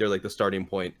 or like they're like the starting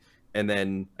point, and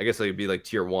then I guess it would be like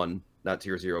tier 1, not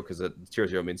tier 0, because tier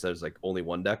 0 means there's like only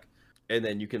one deck, and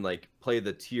then you can like play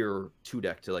the tier 2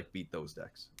 deck to like beat those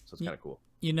decks. So it's kind of cool.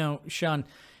 You know, Sean,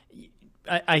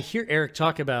 I hear Eric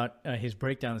talk about his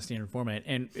breakdown of the standard format,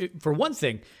 and for one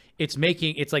thing, it's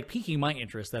like piquing my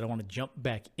interest that I want to jump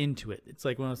back into it. It's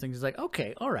like one of those things. It's like,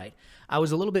 okay, all right, I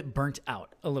was a little bit burnt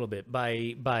out a little bit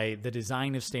by the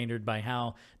design of standard, by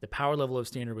how the power level of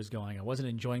standard was going. I wasn't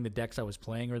enjoying the decks I was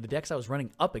playing or the decks I was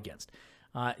running up against.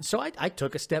 So I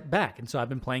took a step back, and so I've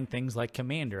been playing things like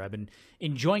Commander. I've been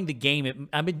enjoying the game.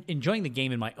 I've been enjoying the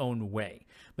game in my own way.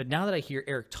 But now that I hear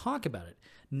Eric talk about it,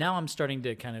 now I'm starting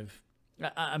to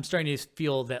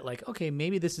feel that, like, okay,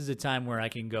 maybe this is a time where I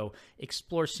can go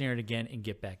explore standard again and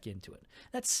get back into it.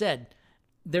 That said,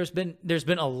 there's been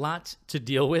a lot to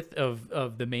deal with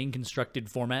of the main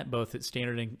constructed format, both at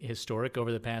standard and historic,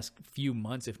 over the past few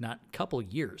months, if not couple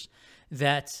years,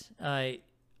 that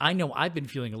I know I've been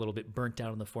feeling a little bit burnt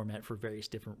out on the format for various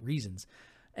different reasons.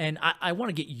 And I want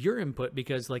to get your input,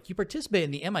 because like you participated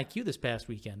in the MIQ this past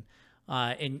weekend,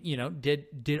 and you know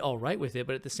did all right with it,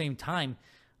 but at the same time,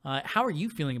 how are you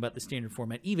feeling about the standard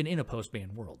format, even in a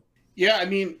post-ban world? Yeah, I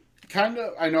mean, kind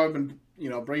of. I know I've been,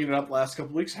 bringing it up the last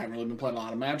couple of weeks. I haven't really been playing a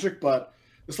lot of Magic, but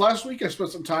this last week I spent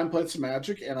some time playing some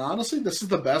Magic, and honestly, this is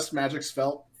the best Magic's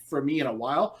felt for me in a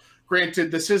while.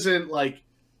 Granted, this isn't like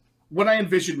when I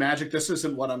envisioned Magic. This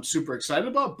isn't what I'm super excited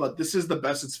about, but this is the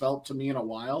best it's felt to me in a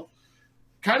while.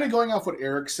 Kind of going off what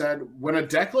Eric said, when a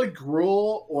deck like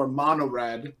Gruul or Mono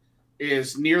Red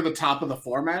is near the top of the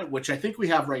format, which I think we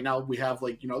have right now. We have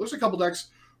there's a couple decks,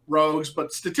 Rogues,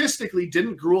 but statistically,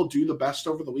 didn't Gruul do the best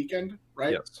over the weekend,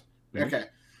 right? Yes. Mm-hmm. Okay.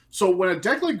 So when a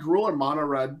deck like Gruul or Mono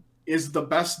Red is the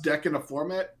best deck in a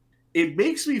format, it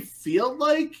makes me feel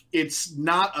like it's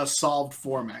not a solved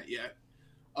format yet.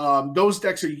 Those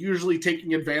decks are usually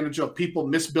taking advantage of people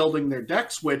misbuilding their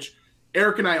decks, which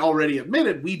Eric and I already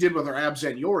admitted we did with our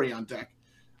Abzan Yorion deck.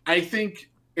 I think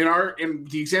in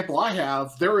the example I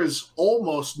have, there is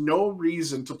almost no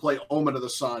reason to play Omen of the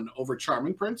Sun over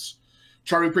Charming Prince.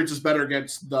 Charming Prince is better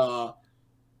against the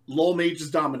Lull Mage's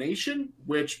Domination,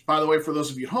 which, by the way, for those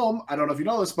of you at home, I don't know if you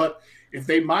know this, but if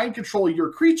they mind control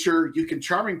your creature, you can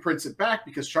Charming Prince it back,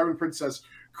 because Charming Prince says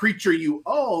creature you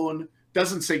own,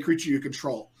 doesn't say creature you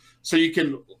control. So you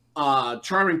can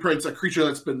Charming Prince a creature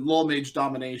that's been Lull Mage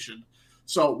Domination.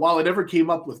 So while it never came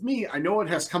up with me, I know it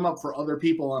has come up for other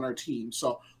people on our team.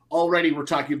 So already we're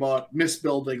talking about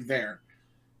misbuilding there.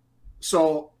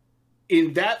 So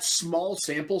in that small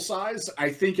sample size,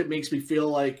 I think it makes me feel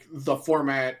like the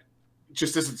format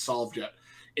just isn't solved yet.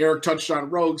 Eric touched on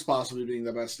Rogues possibly being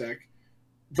the best deck.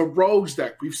 The Rogues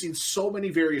deck, we've seen so many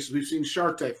variations. We've seen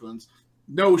Shark Typhoons,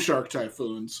 no Shark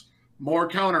Typhoons, more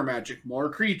counter magic, more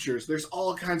creatures. There's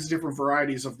all kinds of different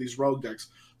varieties of these Rogue decks.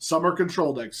 Some are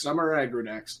control decks, some are aggro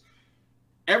decks.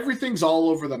 Everything's all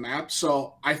over the map,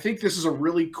 so I think this is a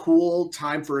really cool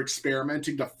time for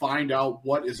experimenting to find out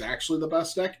what is actually the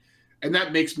best deck, and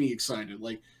that makes me excited.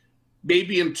 Like,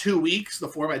 maybe in 2 weeks, the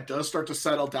format does start to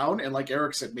settle down, and like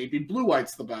Eric said, maybe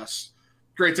Blue-White's the best.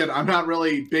 Granted, I'm not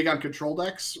really big on control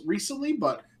decks recently,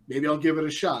 but maybe I'll give it a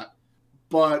shot.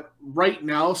 But right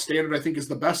now, Standard, I think, is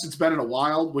the best it's been in a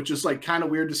while, which is like kind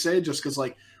of weird to say just because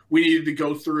like we needed to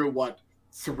go through,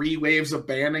 3 waves of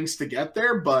bannings to get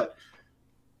there. But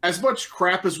as much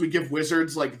crap as we give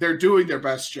Wizards, like, they're doing their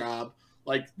best job.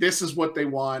 Like, this is what they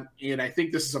want, and I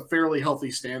think this is a fairly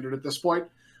healthy Standard at this point.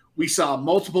 We saw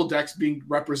multiple decks being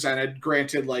represented.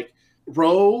 Granted, like,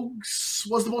 Rogues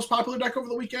was the most popular deck over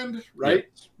the weekend, right?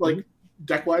 Yeah. Like,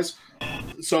 deck-wise.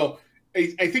 So I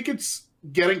think it's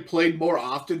getting played more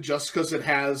often just because it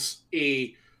has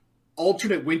a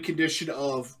alternate win condition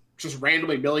of just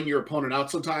randomly milling your opponent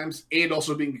out sometimes, and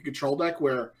also being a control deck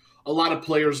where a lot of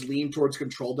players lean towards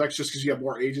control decks just because you have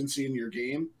more agency in your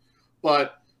game.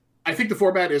 But I think the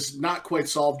format is not quite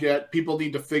solved yet. People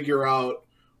need to figure out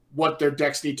what their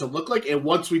decks need to look like, and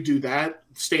once we do that,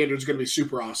 Standard is going to be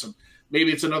super awesome.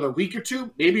 Maybe it's another week or two.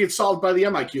 Maybe it's solved by the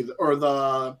MIQ or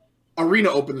the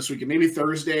Arena Open this weekend. Maybe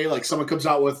Thursday, like someone comes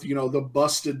out with, the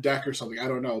busted deck or something. I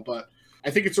don't know, but I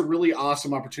think it's a really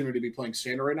awesome opportunity to be playing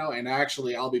Standard right now, and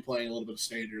actually I'll be playing a little bit of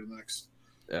Standard in the next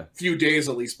few days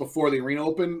at least before the Arena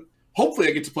Open. Hopefully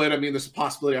I get to play it. I mean, there's a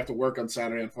possibility I have to work on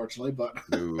Saturday, unfortunately, but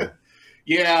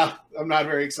yeah, I'm not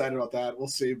very excited about that. We'll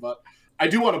see, but I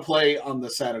do want to play on the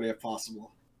Saturday if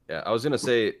possible. Yeah, I was going to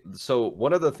say, so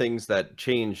one of the things that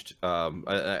changed,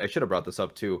 I should have brought this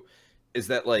up too, is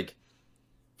that like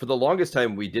for the longest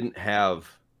time, we didn't have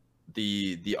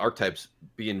the archetypes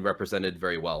being represented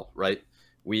very well, right?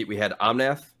 We had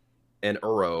Omnath and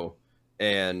Uro,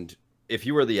 and if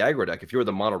you were the aggro deck, if you were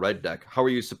the mono red deck, how are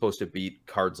you supposed to beat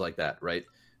cards like that, right?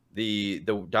 The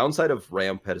downside of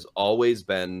ramp has always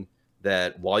been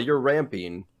that while you're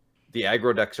ramping, the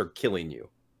aggro decks are killing you,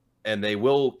 and they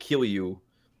will kill you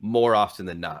more often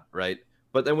than not, right?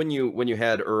 But then when you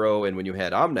had Uro and when you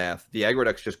had Omnath, the aggro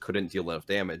decks just couldn't deal enough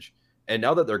damage. And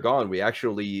now that they're gone, we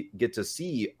actually get to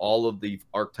see all of the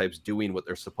archetypes doing what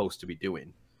they're supposed to be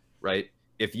doing, right?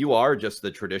 If you are just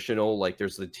the traditional, like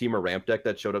there's the Temur ramp deck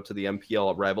that showed up to the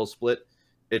MPL rival split,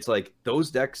 it's like those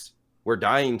decks were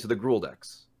dying to the Gruul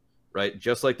decks, right?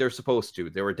 Just like they're supposed to.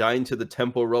 They were dying to the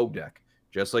Tempo Rogue deck,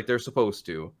 just like they're supposed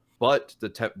to. But the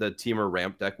Temur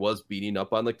ramp deck was beating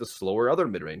up on like the slower other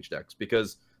mid-range decks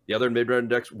because the other mid-range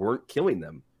decks weren't killing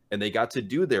them, and they got to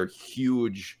do their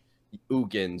huge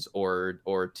Ugins or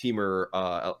Temur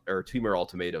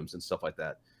ultimatums and stuff like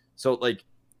that. So like,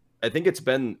 I think it's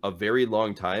been a very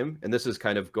long time, and this is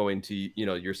kind of going to, you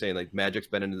know, you're saying like Magic's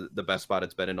been in the best spot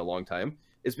it's been in a long time.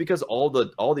 It's because all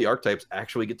the archetypes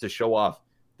actually get to show off.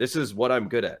 This is what I'm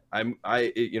good at.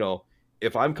 You know,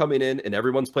 if I'm coming in and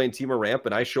everyone's playing Temur ramp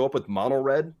and I show up with mono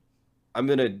red, I'm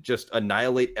gonna just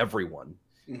annihilate everyone.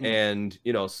 Mm-hmm. And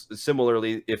you know,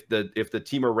 similarly, if the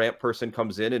Temur ramp person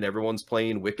comes in and everyone's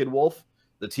playing Wicked Wolf,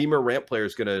 the Temur ramp player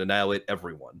is going to annihilate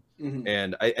everyone. Mm-hmm.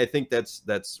 And I think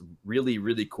that's really,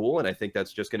 really cool. And I think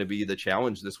that's just going to be the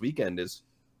challenge this weekend is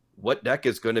what deck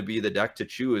is going to be the deck to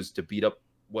choose to beat up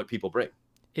what people bring.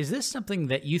 Is this something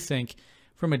that you think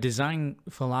from a design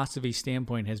philosophy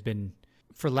standpoint has been,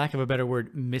 for lack of a better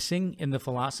word, missing in the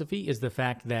philosophy, is the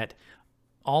fact that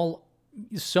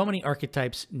so many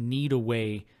archetypes need a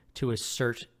way to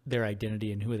assert their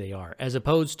identity and who they are, as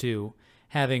opposed to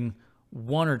having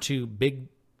one or two big,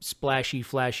 splashy,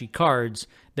 flashy cards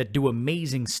that do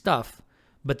amazing stuff,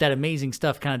 but that amazing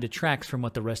stuff kind of detracts from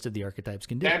what the rest of the archetypes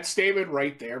can do. That statement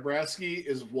right there, Brasky,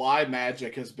 is why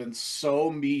Magic has been so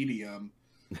medium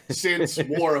since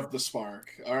War of the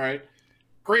Spark. All right.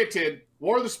 Granted,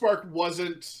 War of the Spark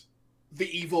wasn't the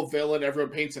evil villain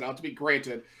everyone paints it out to be.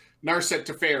 Granted, Narset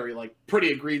Teferi, like, pretty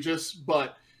egregious,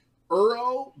 but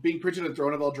Uro being printed in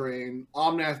Throne of Eldraine,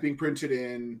 Omnath being printed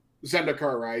in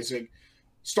Zendikar Rising,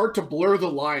 start to blur the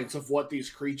lines of what these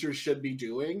creatures should be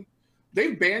doing.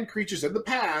 They've banned creatures in the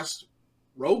past,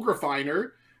 Rogue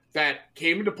Refiner, that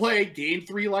came into play, gained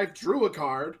 3 life, drew a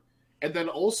card, and then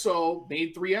also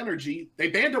made 3 energy. They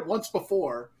banned it once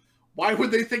before. Why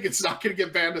would they think it's not going to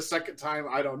get banned a second time?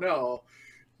 I don't know.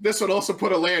 This would also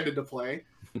put a land into play.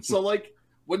 So, like,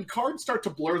 when cards start to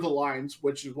blur the lines,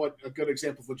 which is what a good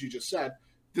example of what you just said,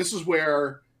 this is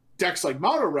where decks like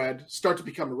Mono Red start to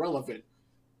become irrelevant.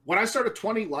 When I start at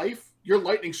 20 life, your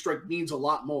Lightning Strike means a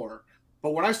lot more.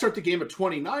 But when I start the game at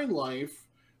 29 life,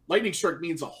 Lightning Strike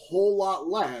means a whole lot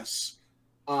less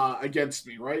against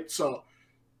me, right? So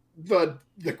the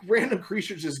random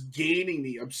creatures just gaining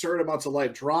the absurd amounts of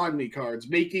life, drawing me cards,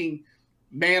 making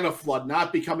Mana Flood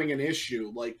not becoming an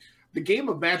issue. Like, the game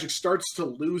of Magic starts to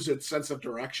lose its sense of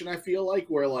direction, I feel like,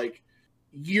 where, like,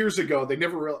 years ago, they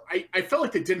never really... I felt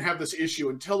like they didn't have this issue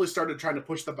until they started trying to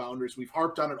push the boundaries. We've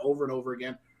harped on it over and over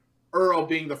again. Uro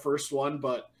being the first one,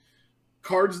 but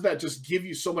cards that just give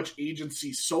you so much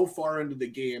agency so far into the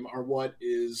game are what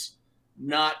is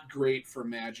not great for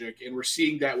Magic, and we're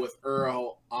seeing that with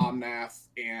Uro, Omnath,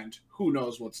 and who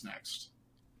knows what's next.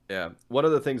 Yeah. One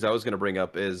of the things I was going to bring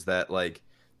up is that, like,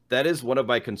 that is one of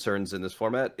my concerns in this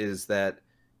format is that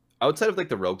outside of, like,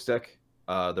 the Rogues deck,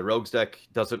 the Rogues deck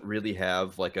doesn't really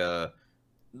have, like, a...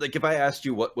 Like, if I asked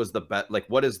you what was the bet, like,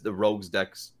 what is the Rogues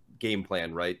deck's game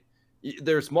plan, right?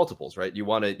 There's multiples, right? You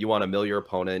want to mill your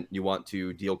opponent, you want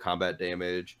to deal combat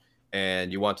damage,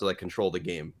 and you want to, like, control the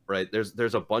game, right?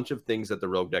 There's a bunch of things that the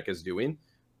Rogue deck is doing.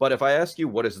 But if I ask you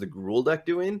what is the Gruul deck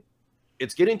doing,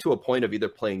 it's getting to a point of either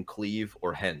playing Cleave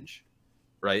or Henge,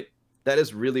 right? That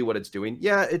is really what it's doing.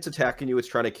 Yeah, it's attacking you, it's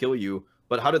trying to kill you,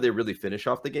 but how do they really finish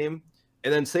off the game?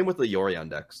 And then same with the Yorion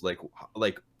decks. Like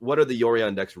what are the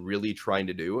Yorion decks really trying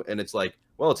to do? And it's like,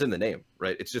 well, it's in the name,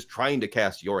 right? It's just trying to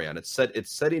cast Yorion.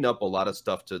 It's setting up a lot of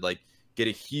stuff to, like, get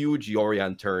a huge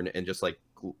Yorion turn and just like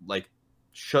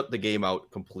shut the game out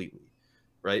completely,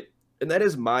 right? And that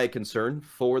is my concern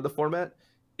for the format,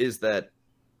 is that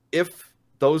if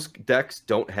those decks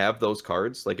don't have those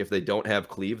cards, like if they don't have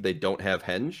Cleave, they don't have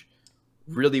Henge,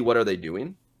 really what are they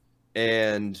doing?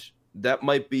 And that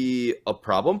might be a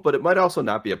problem, but it might also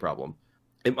not be a problem.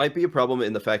 It might be a problem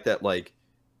in the fact that, like,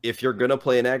 if you're going to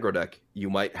play an aggro deck, you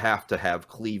might have to have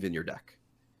Cleave in your deck.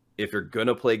 If you're going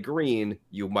to play green,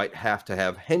 you might have to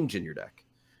have Henge in your deck,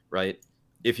 right?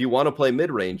 if you want to play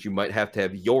mid range, you might have to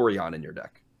have Yorion in your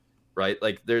deck, right?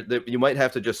 Like you might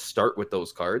have to just start with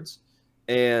those cards,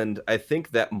 and I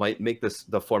think that might make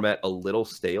the format a little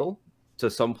stale to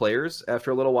some players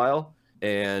after a little while.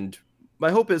 And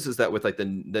my hope is that with like I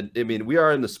mean, we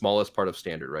are in the smallest part of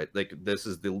standard, right? Like this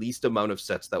is the least amount of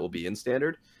sets that will be in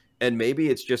standard, and maybe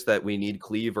it's just that we need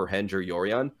Cleave or Henge or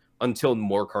Yorion until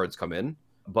more cards come in.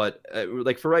 But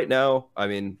like for right now, I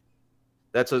mean,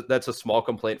 that's a small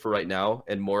complaint for right now,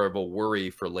 and more of a worry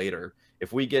for later.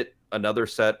 If we get another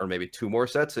set or maybe 2 more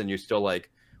sets, and you're still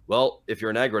like, well, if you're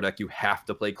an aggro deck, you have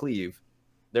to play Cleave,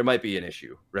 there might be an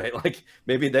issue, right? Like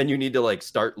maybe then you need to like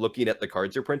start looking at the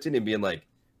cards you're printing and being like,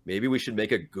 maybe we should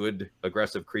make a good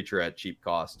aggressive creature at cheap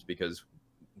cost, because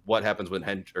what happens when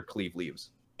Henge or Cleave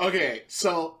leaves? Okay,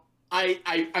 so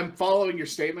I'm following your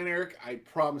statement, Eric. I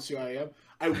promise you I am.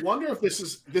 I wonder if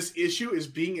this issue is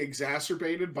being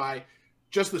exacerbated by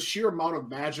just the sheer amount of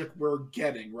Magic we're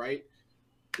getting, right?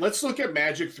 Let's look at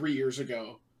Magic 3 years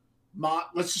ago.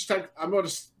 Let's just take,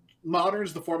 Modern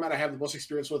is the format I have the most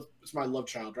experience with. It's my love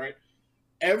child, right?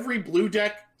 Every blue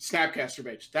deck, Snapcaster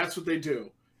Mage. That's what they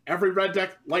do. Every red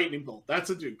deck, Lightning Bolt. That's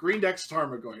what they do. Green deck's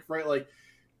Tarmogoyf, right? Like,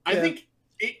 I think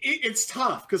it's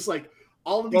tough because, like,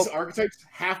 all of these archetypes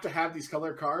have to have these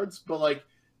color cards, but, like,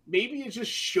 maybe it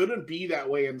just shouldn't be that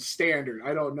way in standard.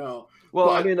 I don't know. Well,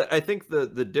 I mean, I think the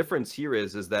difference here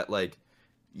is that, like,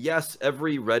 yes,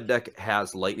 every red deck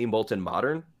has Lightning Bolt in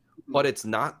Modern, but it's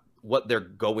not what they're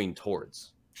going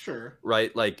towards. Sure.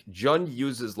 Right? Like, Jund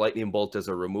uses Lightning Bolt as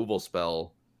a removal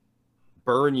spell.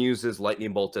 Burn uses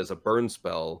Lightning Bolt as a burn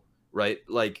spell, right?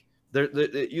 Like,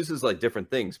 it uses, like, different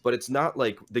things, but it's not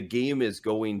like the game is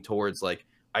going towards, like,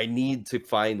 I need to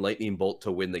find Lightning Bolt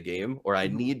to win the game, or I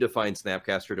need to find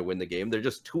Snapcaster to win the game. They're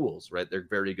just tools, right? They're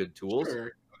very good tools.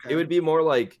 Sure. Okay. It would be more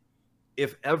like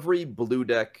if every blue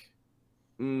deck,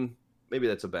 maybe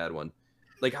that's a bad one.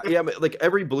 Like, yeah, like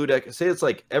every blue deck, say it's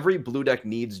like every blue deck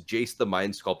needs Jace the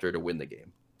Mind Sculptor to win the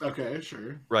game. Okay,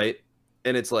 sure. Right?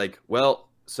 And it's like, well,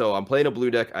 so I'm playing a blue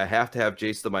deck. I have to have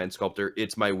Jace the Mind Sculptor.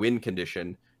 It's my win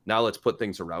condition. Now let's put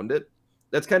things around it.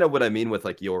 That's kind of what I mean with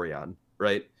like Yorion,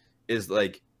 right? Is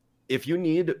like, if you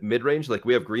need mid-range, like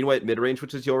we have green-white mid-range,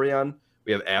 which is Yorion.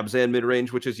 We have Abzan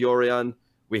mid-range, which is Yorion.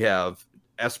 We have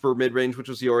Esper mid-range, which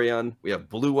is Yorion. We have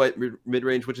blue-white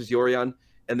mid-range, which is Yorion.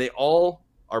 And they all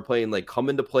are playing like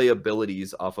come-into-play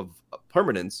abilities off of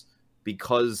permanence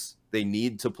because they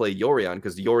need to play Yorion,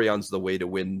 because Yorion's the way to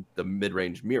win the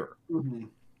mid-range mirror,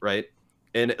 right?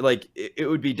 And like, it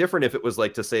would be different if it was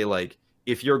like to say, like,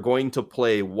 if you're going to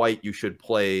play white, you should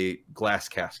play Glass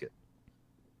Casket,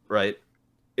 right?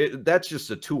 That's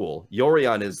just a tool.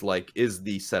 Yorion is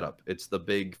the setup. It's the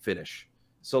big finish.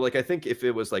 So like, I think if it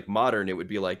was like Modern, it would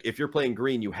be like, if you're playing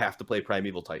green, you have to play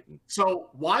Primeval Titan. So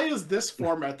why is this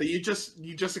format that you just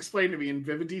explained to me in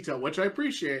vivid detail, which I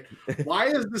appreciate, why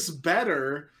is this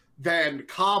better than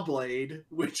Caw-Blade,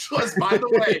 which was, by the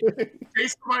way,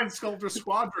 Jace the Mind Sculptor,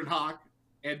 Squadron Hawk,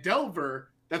 and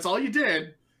Delver? That's all you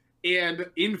did. And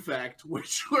Infect,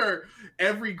 which were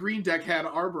every green deck had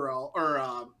Arborel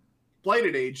or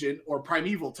Blighted Agent or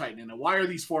Primeval Titan in it. Why are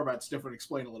these formats different?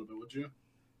 Explain a little bit, would you?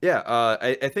 Yeah,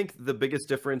 I think the biggest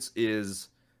difference is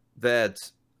that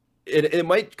it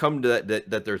might come to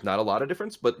that there's not a lot of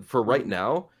difference, but for right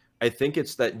now, I think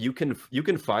it's that you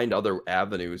can find other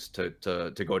avenues to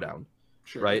go down,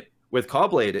 Sure. right? With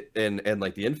Caw-Blade and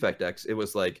like the Infect decks, it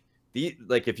was like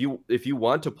if you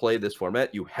want to play this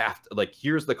format, you have to, like,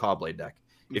 here's the Caw-Blade deck.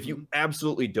 If you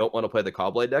absolutely don't want to play the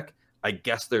Caw-Blade deck, I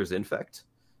guess there's Infect,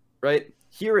 right?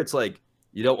 Here it's like,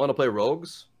 you don't want to play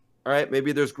Rogues. All right,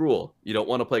 maybe there's Gruul. You don't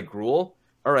want to play Gruul?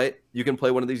 All right, you can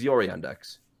play one of these Yorion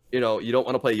decks. You know, you don't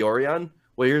want to play Yorion?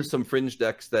 Well, here's some fringe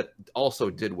decks that also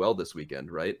did well this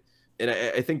weekend, right? And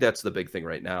I think that's the big thing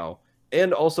right now.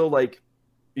 And also, like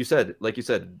you said,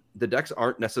 the decks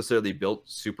aren't necessarily built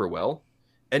super well.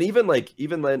 And even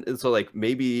then, so like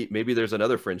maybe there's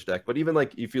another fringe deck, but even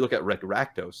like if you look at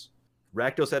Rakdos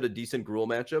had a decent Gruul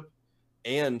matchup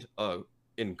and a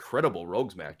incredible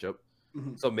Rogues matchup.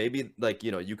 So maybe, like,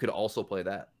 you know, you could also play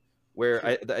that. Where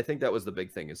I think that was the big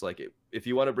thing, is like, if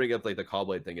you want to bring up like the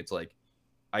Caw-Blade thing, it's like,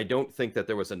 I don't think that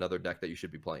there was another deck that you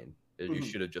should be playing. You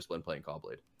should have just been playing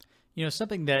Caw-Blade. You know,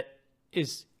 something that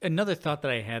is another thought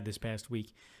that I had this past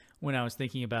week when I was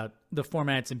thinking about the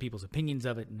formats and people's opinions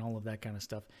of it and all of that kind of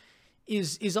stuff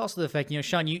is also the fact, you know,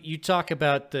 Sean, you talk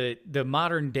about the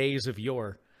modern days of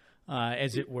yore,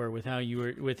 as it were, with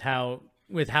how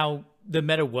the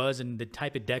meta was and the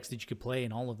type of decks that you could play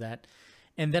and all of that.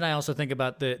 And then I also think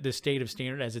about the state of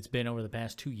standard as it's been over the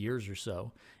past 2 years or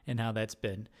so and how that's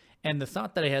been. And the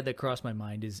thought that I had that crossed my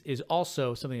mind is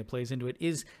also something that plays into it,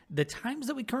 is the times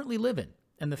that we currently live in,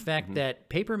 and the fact that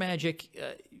paper Magic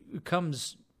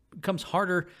comes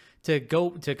harder to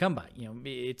come by. You know,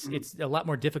 it's a lot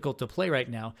more difficult to play right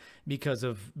now because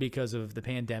of the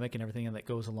pandemic and everything that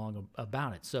goes along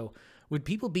about it. So would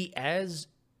people be as,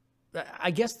 I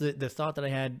guess the thought that I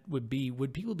had would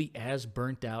people be as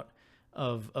burnt out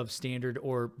of standard,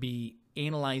 or be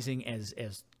analyzing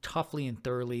as toughly and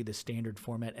thoroughly the standard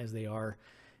format as they are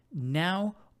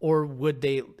now? Or would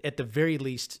they, at the very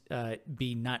least,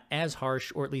 be not as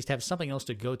harsh, or at least have something else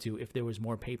to go to if there was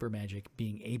more paper Magic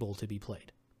being able to be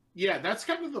played? Yeah, that's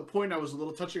kind of the point I was a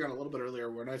little touching on a little bit earlier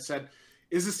when I said,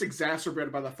 is this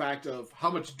exacerbated by the fact of how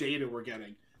much data we're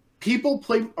getting? People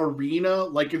play Arena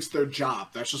like it's their job.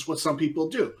 That's just what some people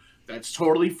do. That's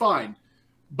totally fine.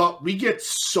 But we get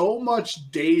so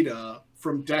much data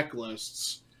from deck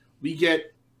lists. We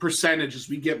get percentages.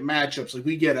 We get matchups. Like,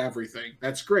 we get everything.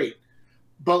 That's great.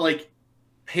 But, like,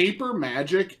 paper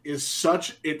Magic is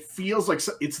such, it feels like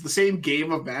it's the same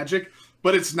game of Magic,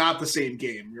 but it's not the same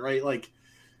game, right? Like,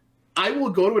 I will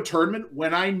go to a tournament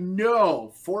when I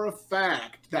know for a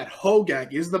fact that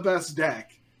Hogak is the best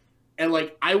deck, and,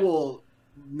 like, I will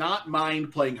not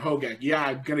mind playing Hogak. Yeah,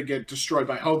 I'm going to get destroyed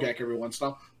by Hogak every once in a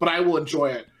while, but I will enjoy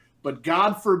it. But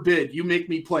God forbid you make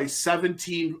me play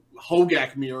 17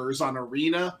 Hogak mirrors on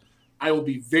Arena, I will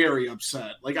be very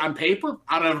upset. Like, on paper,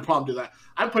 I don't have a problem doing that.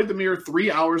 I played the mirror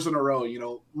 3 hours in a row, you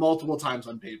know, multiple times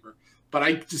on paper. But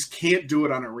I just can't do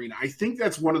it on Arena. I think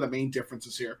that's one of the main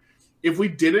differences here. If we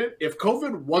did it, if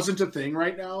COVID wasn't a thing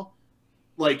right now,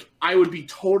 like, I would be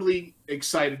totally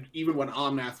excited even when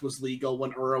Omnath was legal,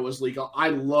 when Uro was legal. I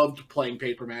loved playing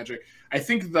paper Magic. I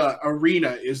think the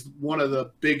Arena is one of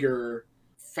the bigger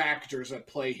factors at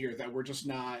play here that we're just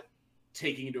not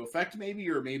taking into effect, maybe,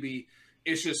 or maybe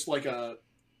it's just like a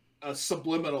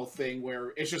subliminal thing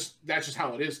where it's just, that's just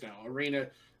how it is now. Arena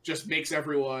just makes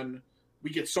everyone, we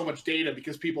get so much data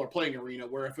because people are playing Arena,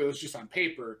 where if it was just on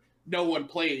paper, no one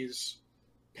plays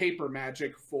paper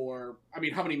Magic for, I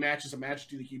mean, how many matches of Magic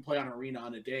do you think you play on Arena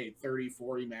on a day? 30,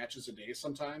 40 matches a day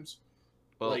sometimes?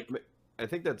 Well, like, I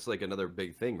think that's like another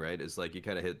big thing, right? Is like, you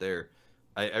kind of hit there.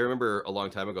 I remember a long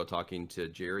time ago talking to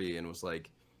Jerry and was like,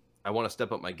 I want to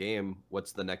step up my game.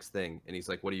 What's the next thing? And he's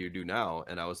like, what do you do now?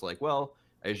 And I was like, well,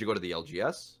 I usually go to the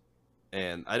LGS.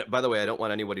 And by the way, I don't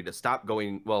want anybody to stop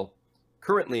going. Well,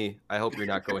 currently, I hope you're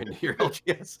not going to your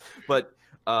LGS, but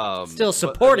still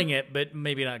supporting it, but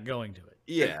maybe not going to it.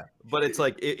 Yeah, but it's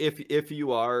like, if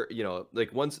you are, you know,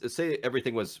 like, once, say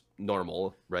everything was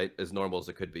normal, right, as normal as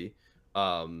it could be,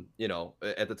 you know,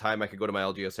 at the time I could go to my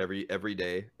LGS every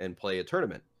day and play a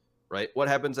tournament, right? What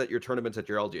happens at your tournaments at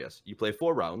your LGS? You play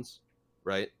 4 rounds,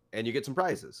 right, and you get some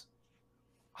prizes.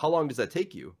 How long does that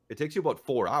take you? It takes you about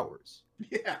 4 hours.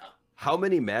 yeah. How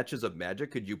many matches of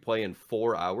Magic could you play in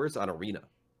 4 hours on Arena?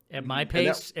 At my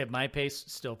pace,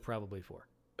 still probably 4.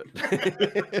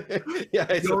 Yeah,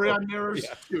 Dorian Mirrors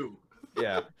 2.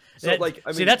 Yeah. So, like, I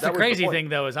mean, see, that's that the crazy thing,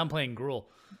 though, is I'm playing Gruul.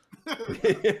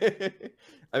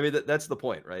 I mean, that's the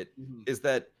point, right? Mm-hmm. Is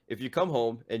that if you come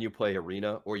home and you play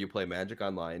Arena or you play Magic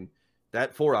Online,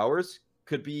 that 4 hours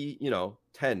could be, you know,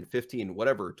 10, 15,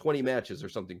 whatever, 20 matches or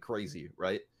something crazy,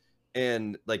 right?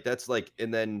 And like, that's like,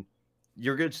 and then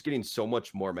you're just getting so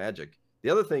much more Magic. The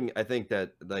other thing I think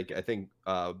that, like,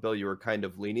 Bill, you were kind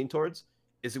of leaning towards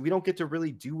is that we don't get to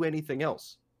really do anything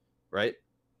else, right?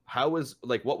 What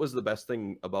was the best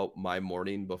thing about my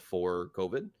morning before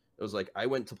COVID? It was like, I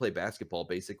went to play basketball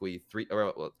basically 3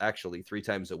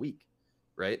 times a week,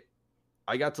 right?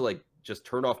 I got to, like, just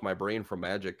turn off my brain from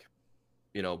Magic,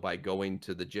 you know, by going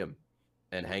to the gym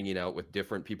and hanging out with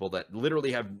different people that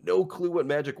literally have no clue what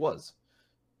Magic was.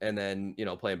 And then, you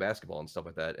know, playing basketball and stuff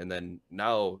like that. And then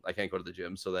now I can't go to the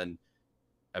gym. So then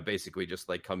I basically just,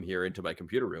 like, come here into my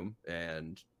computer room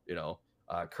and, you know,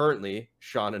 currently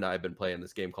Sean and I have been playing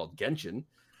this game called Genshin.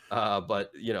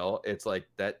 But, you know, it's like,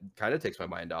 that kind of takes my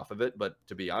mind off of it. But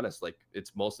to be honest, like,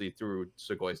 it's mostly through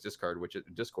Segoy's Discord, which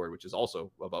is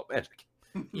also about Magic.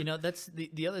 You know, that's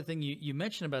the other thing you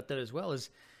mentioned about that as well is,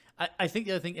 I think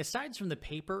the other thing, aside from the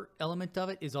paper element of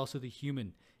it, is also the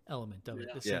human element of it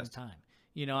at the same time.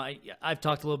 You know, I've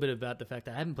talked a little bit about the fact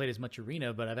that I haven't played as much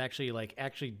Arena, but I've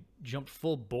actually jumped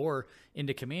full bore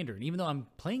into Commander. And even though I'm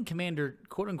playing Commander,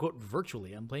 quote unquote,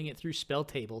 virtually, I'm playing it through Spell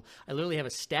Table. I literally have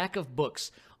a stack of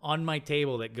books on my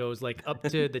table that goes, like, up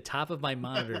to the top of my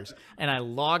monitors, and I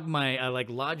lodge my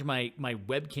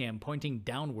webcam pointing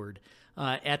downward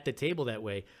at the table that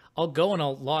way. I'll go and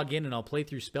I'll log in and I'll play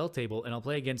through Spell Table, and I'll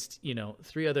play against, you know,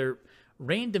 3 other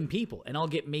random people, and I'll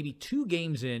get maybe 2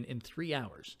 games in 3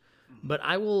 hours. But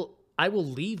I will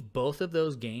leave both of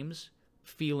those games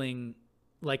feeling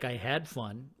like I had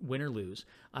fun, win or lose.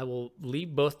 I will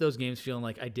leave both those games feeling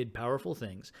like I did powerful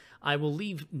things. I will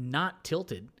leave not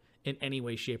tilted in any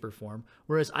way, shape, or form.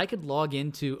 Whereas I could log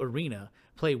into Arena,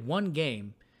 play one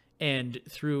game, and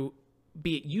through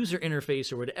be it user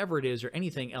interface or whatever it is or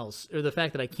anything else, or the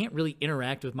fact that I can't really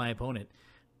interact with my opponent,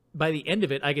 by the end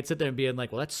of it, I could sit there and be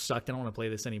like, well, that sucked. I don't want to play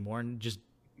this anymore, and just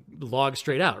log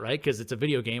straight out, right? Because it's a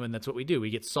video game, and that's what we do. We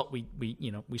get salt.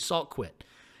 We salt quit.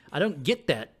 I don't get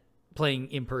that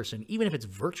playing in person, even if it's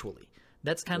virtually.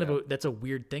 That's kind of that's a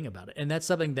weird thing about it, and that's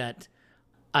something that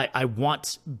I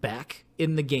want back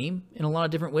in the game in a lot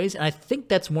of different ways. And I think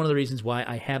that's one of the reasons why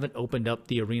I haven't opened up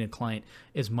the Arena client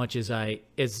as much as I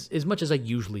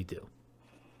usually do.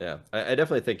 Yeah, I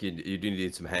definitely think you do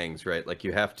need some hangs, right? Like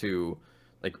you have to,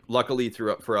 like, luckily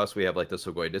for us, we have like the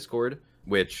Sugoi Discord,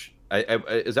 which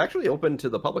is actually open to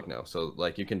the public now. So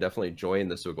like you can definitely join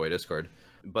the Sugoi Discord,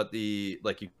 but you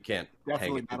can't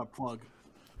definitely not a plug.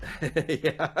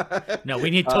 Yeah. No, we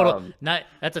need total.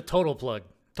 That's a total plug.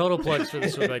 Total plugs for the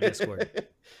Sugoi Discord.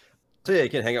 So yeah, you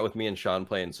can hang out with me and Sean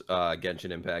playing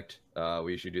Genshin Impact.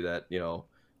 We usually do that,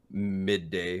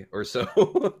 midday or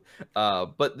so.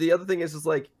 But the other thing is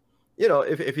like,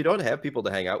 if you don't have people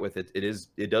to hang out with,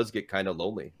 it does get kind of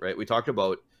lonely, right? We talked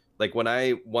about like when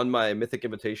I won my Mythic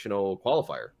Invitational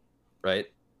qualifier, right?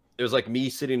 It was like me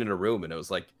sitting in a room, and it was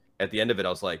like at the end of it, I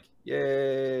was like,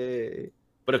 yay!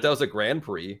 But if that was a Grand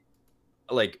Prix,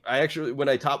 like I actually when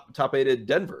I top 8'd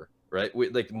Denver. Right, we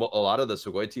like a lot of the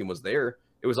Sugoi team was there.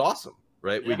 It was awesome,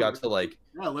 right? Yeah, we got to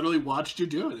literally watched you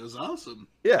do it. It was awesome.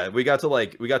 Yeah, we got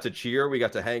to cheer, we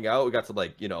got to hang out, we got to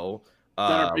like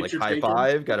high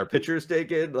five, got our pictures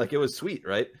taken. Like it was sweet,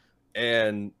 right?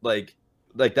 And like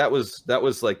that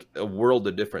was like a world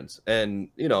of difference. And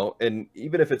and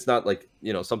even if it's not like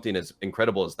something as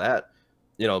incredible as that,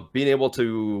 being able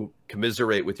to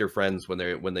commiserate with your friends when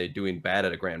they're doing bad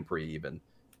at a Grand Prix, even.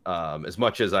 As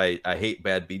much as I hate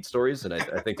bad beat stories, and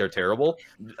I think they're terrible,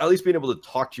 at least being able to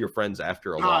talk to your friends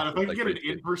after a while. If I could get an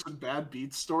in-person bad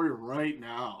beat story right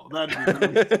now, that'd be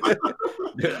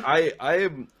nice. I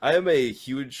am a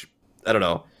huge, I don't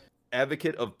know,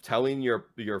 advocate of telling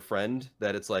your friend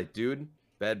that it's like, dude,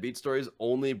 bad beat stories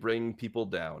only bring people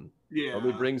down. Yeah.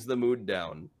 Only brings the mood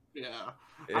down. Yeah.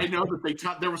 I know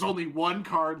that there was only one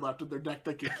card left in their deck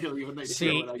that could kill you, and they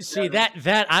see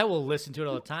that I will listen to it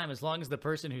all the time, as long as the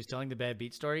person who's telling the bad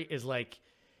beat story is like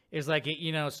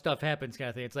stuff happens kind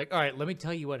of thing. It's like, all right, let me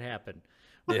tell you what happened.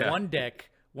 Yeah. One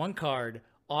deck, one card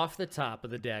off the top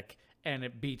of the deck, and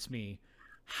it beats me.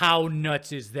 How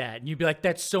nuts is that? And you'd be like,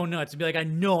 that's so nuts. And be like, I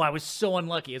know, I was so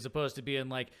unlucky, as opposed to being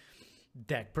like,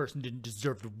 that person didn't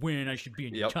deserve to win. I should be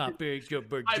in top 8.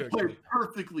 I played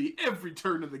perfectly every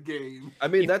turn of the game. I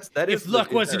mean, if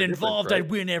luck wasn't involved, right? I'd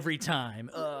win every time.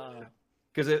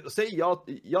 Because say y'all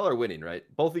are winning, right?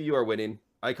 Both of you are winning.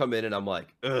 I come in and I'm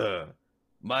like,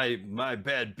 my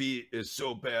bad beat is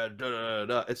so bad. Da, da,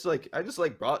 da. It's like I just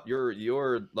like brought your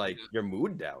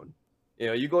mood down.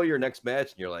 You go to your next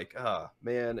match and you're like,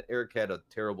 man, Eric had a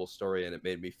terrible story and it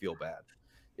made me feel bad.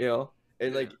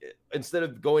 And like instead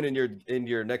of going in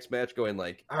your next match going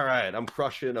like, all right, I'm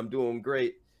crushing, I'm doing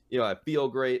great, I feel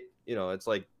great, it's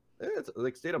like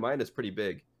state of mind is pretty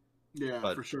big. Yeah,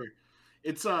 for sure.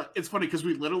 It's funny because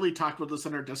we literally talked about this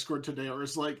in our Discord today. Or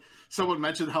it's like someone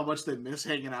mentioned how much they miss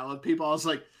hanging out with people. I was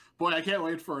like, boy, I can't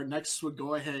wait for our next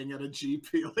Sugoi hang at a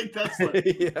GP. Like that's like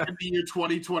the year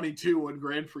 2022 when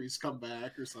Grand Prix come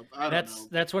back or something. I don't know.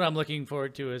 That's what I'm looking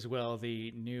forward to as well.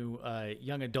 The new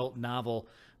young adult novel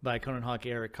by Conan Hawk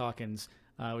Eric Hawkins,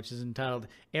 which is entitled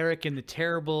Eric and the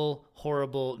Terrible,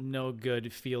 Horrible, No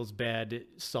Good, Feels Bad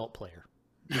Salt Player.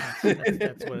 That's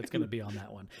what it's going to be on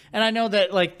that one. And I know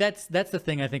that like that's the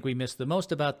thing I think we miss the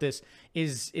most about this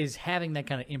is having that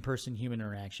kind of in-person human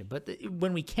interaction. But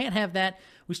when we can't have that,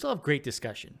 we still have great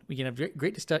discussion. We can have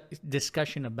great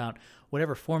discussion about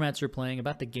whatever formats you're playing,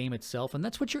 about the game itself, and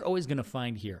that's what you're always going to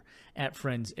find here at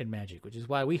Friends in Magic, which is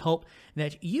why we hope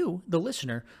that you, the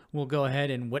listener, will go ahead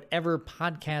and whatever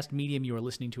podcast medium you are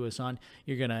listening to us on,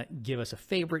 you're going to give us a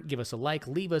favorite, give us a like,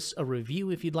 leave us a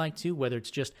review if you'd like to, whether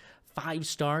it's just 5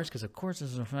 stars, because of course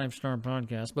this is a 5-star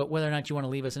podcast, but whether or not you want to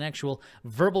leave us an actual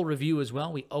verbal review as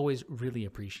well, we always really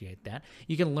appreciate that.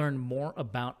 You can learn more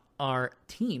about our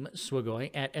team,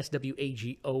 Swagoi, at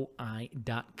swagoi.com,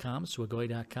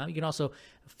 swagoi.com. You can also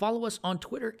follow us on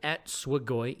Twitter at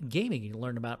Swagoi Gaming. You can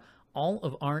learn about all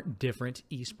of our different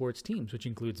esports teams, which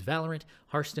includes Valorant,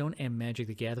 Hearthstone, and Magic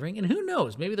the Gathering. And who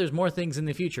knows, maybe there's more things in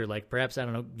the future, like perhaps, I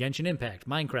don't know, Genshin Impact,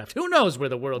 Minecraft. Who knows where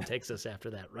the world takes us after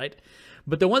that, right?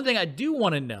 But the one thing I do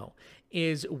want to know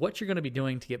is what you're going to be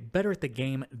doing to get better at the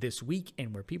game this week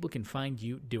and where people can find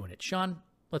you doing it. Sean,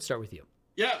 let's start with you.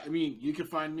 Yeah, I mean, you can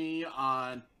find me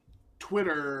on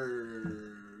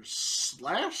Twitter /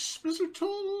 Mr.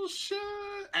 Total Shit.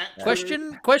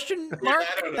 Question mark,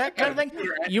 that kind of thing.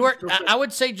 You are, I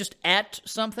would say, just at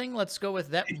something. Let's go with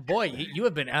that. Boy, you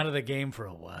have been out of the game for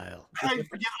a while. I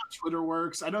forget how Twitter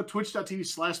works. I know twitch.tv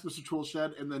 / Mr.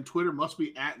 Toolshed, and then Twitter must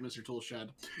be at Mr. Toolshed.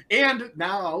 And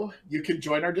now you can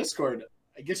join our Discord.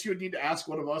 I guess you would need to ask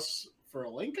one of us for a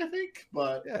link, I think.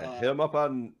 But yeah, hit him up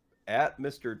on at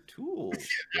Mr. Tool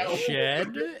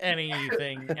Shed.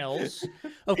 Anything else?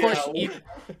 Of course,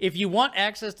 if you want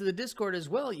access to the Discord as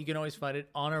well, you can always find it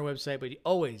on our website. But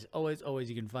always,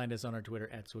 you can find us on our Twitter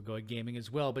at Swagoa Gaming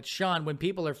as well. But Sean, when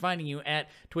people are finding you at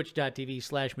twitch.tv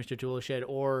 / Mr. Toolshed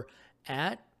or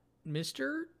at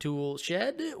Mr.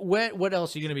 Toolshed, what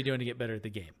else are you going to be doing to get better at the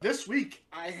game? This week,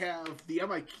 I have the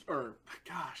MIQ, or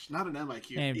gosh, not an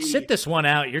MIQ. And sit this one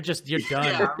out. You're done.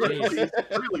 Yeah, really.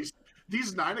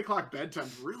 These 9 o'clock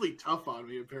bedtimes really tough on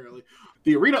me, apparently.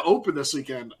 The Arena Open this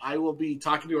weekend, I will be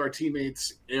talking to our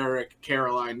teammates, Eric,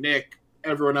 Caroline, Nick,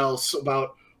 everyone else,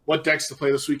 about what decks to play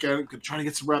this weekend. Trying to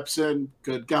get some reps in.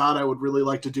 Good God, I would really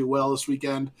like to do well this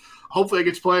weekend. Hopefully I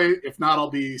get to play. If not, I'll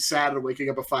be sad and waking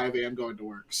up at 5 a.m. going to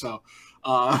work. So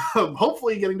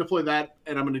hopefully getting to play that,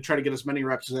 and I'm going to try to get as many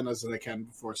reps in as I can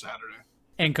before Saturday.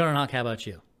 And Conan Hawk, how about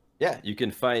you? Yeah, you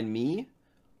can find me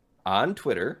on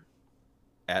Twitter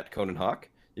at Conan Hawk.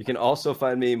 You can also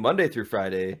find me Monday through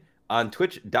Friday on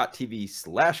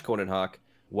twitch.tv / Conan Hawk.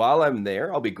 While I'm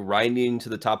there, I'll be grinding to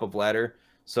the top of ladder.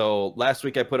 So last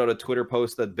week I put out a Twitter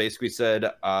post that basically said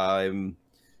I'm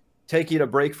taking a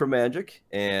break from Magic,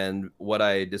 and what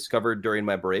I discovered during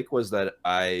my break was that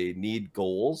I need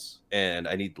goals, and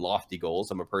I need lofty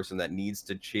goals. I'm a person that needs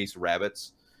to chase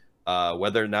rabbits,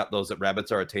 whether or not those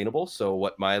rabbits are attainable. So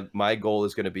what my goal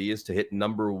is going to be is to hit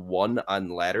number 1 on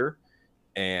ladder,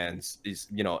 and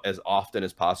as often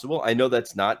as possible. I know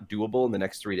that's not doable in the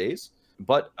next 3 days,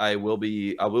 but I will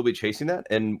be chasing that.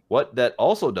 And what that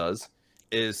also does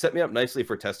is set me up nicely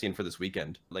for testing for this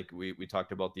weekend. Like we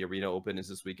talked about, the Arena Open is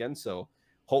this weekend, so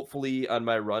hopefully on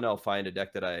my run I'll find a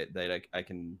deck that I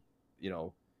can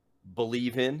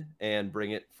believe in and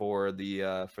bring it for the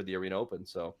Arena Open.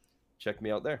 So check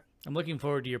me out there. I'm looking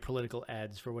forward to your political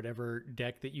ads for whatever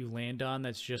deck that you land on.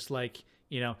 That's just like,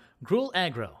 Gruul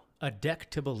Aggro, a deck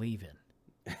to believe in.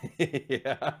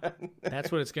 Yeah,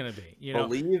 that's what it's going to be.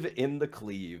 Believe in the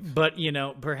cleave. But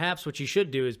perhaps what you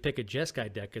should do is pick a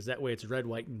Jeskai deck, because that way it's red,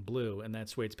 white, and blue, and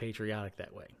that's way it's patriotic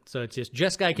that way. So it's just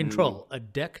Jeskai control, a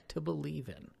deck to believe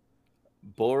in.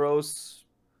 Boros,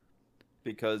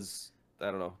 because I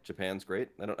don't know, Japan's great.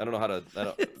 I don't know how to I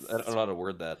don't know how to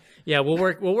word that. Yeah, we'll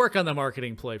work on the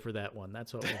marketing play for that one.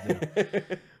 That's what we'll do.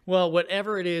 Well,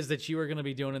 whatever it is that you are going to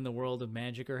be doing in the world of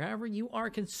Magic, or however you are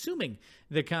consuming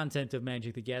the content of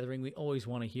Magic the Gathering, we always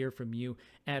want to hear from you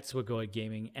at Swagoa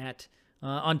Gaming,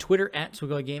 on Twitter at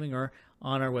Swagoa Gaming, or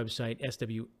on our website,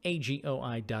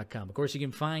 swagoi.com. Of course, you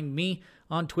can find me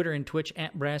on Twitter and Twitch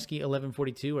at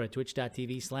Brasky1142, or at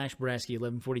twitch.tv /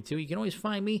 Brasky1142. You can always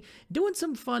find me doing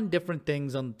some fun, different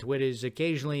things on the Twitters.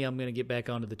 Occasionally, I'm going to get back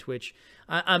onto the Twitch.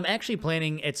 I'm actually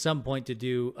planning at some point to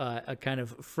do a kind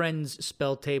of Friends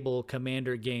Spell Table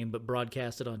Commander game, but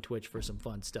broadcast it on Twitch for some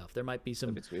fun stuff. There might be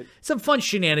some fun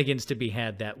shenanigans to be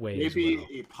had that way. Maybe as well.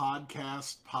 A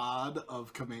podcast pod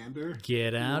of Commander.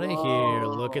 Get out of here!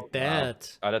 Look at that.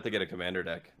 I'd have to get a Commander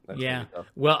deck. Yeah.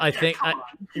 Well, I think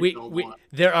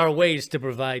there are ways to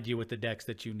provide you with the decks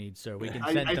that you need, sir. We can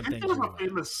send some things. I think there's a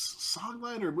famous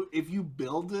songline, or if you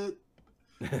build it,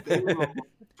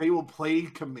 they will play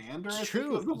Commander. It's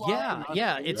true.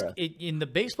 Yeah. In the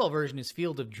baseball version is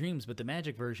Field of Dreams, but the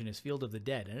Magic version is Field of the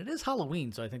Dead, and it is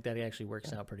Halloween, so I think that actually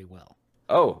works out pretty well.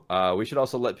 Oh, we should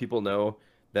also let people know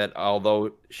that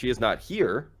although she is not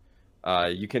here,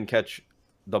 you can catch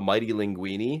the Mighty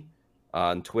Linguini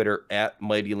on Twitter at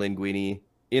Mighty Linguini,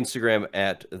 Instagram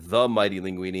at The Mighty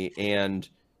Linguini, and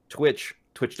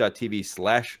twitch.tv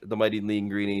 / The Mighty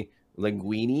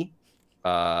Linguini.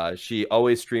 She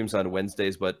always streams on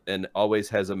Wednesdays, and always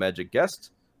has a Magic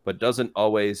guest, but doesn't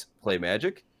always play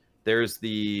Magic. There's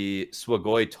the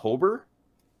Swagoy-tober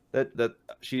that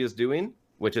she is doing,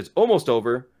 which is almost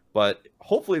over, but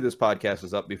hopefully this podcast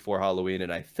is up before Halloween,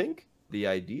 and I think the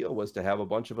idea was to have a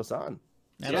bunch of us on.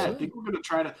 Yeah, I think we're going to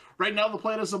try to. Right now, the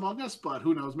plan is Among Us, but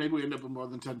who knows? Maybe we end up with more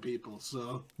than 10 people.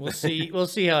 So we'll see. We'll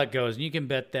see how it goes. And you can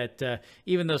bet that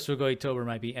even though Swagoytober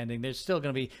might be ending, there's still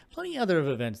going to be plenty of other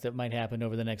events that might happen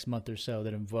over the next month or so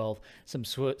that involve some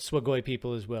Swagoy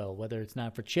people as well, whether it's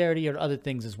not for charity or other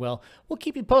things as well. We'll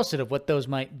keep you posted of what those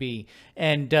might be.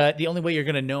 And the only way you're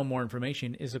going to know more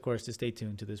information is, of course, to stay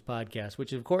tuned to this podcast,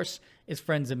 which, of course, is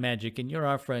Friends of Magic. And you're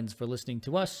our friends for listening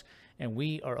to us. And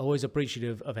we are always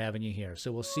appreciative of having you here.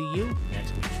 So we'll see you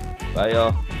next week. Bye,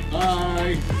 y'all.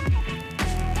 bye.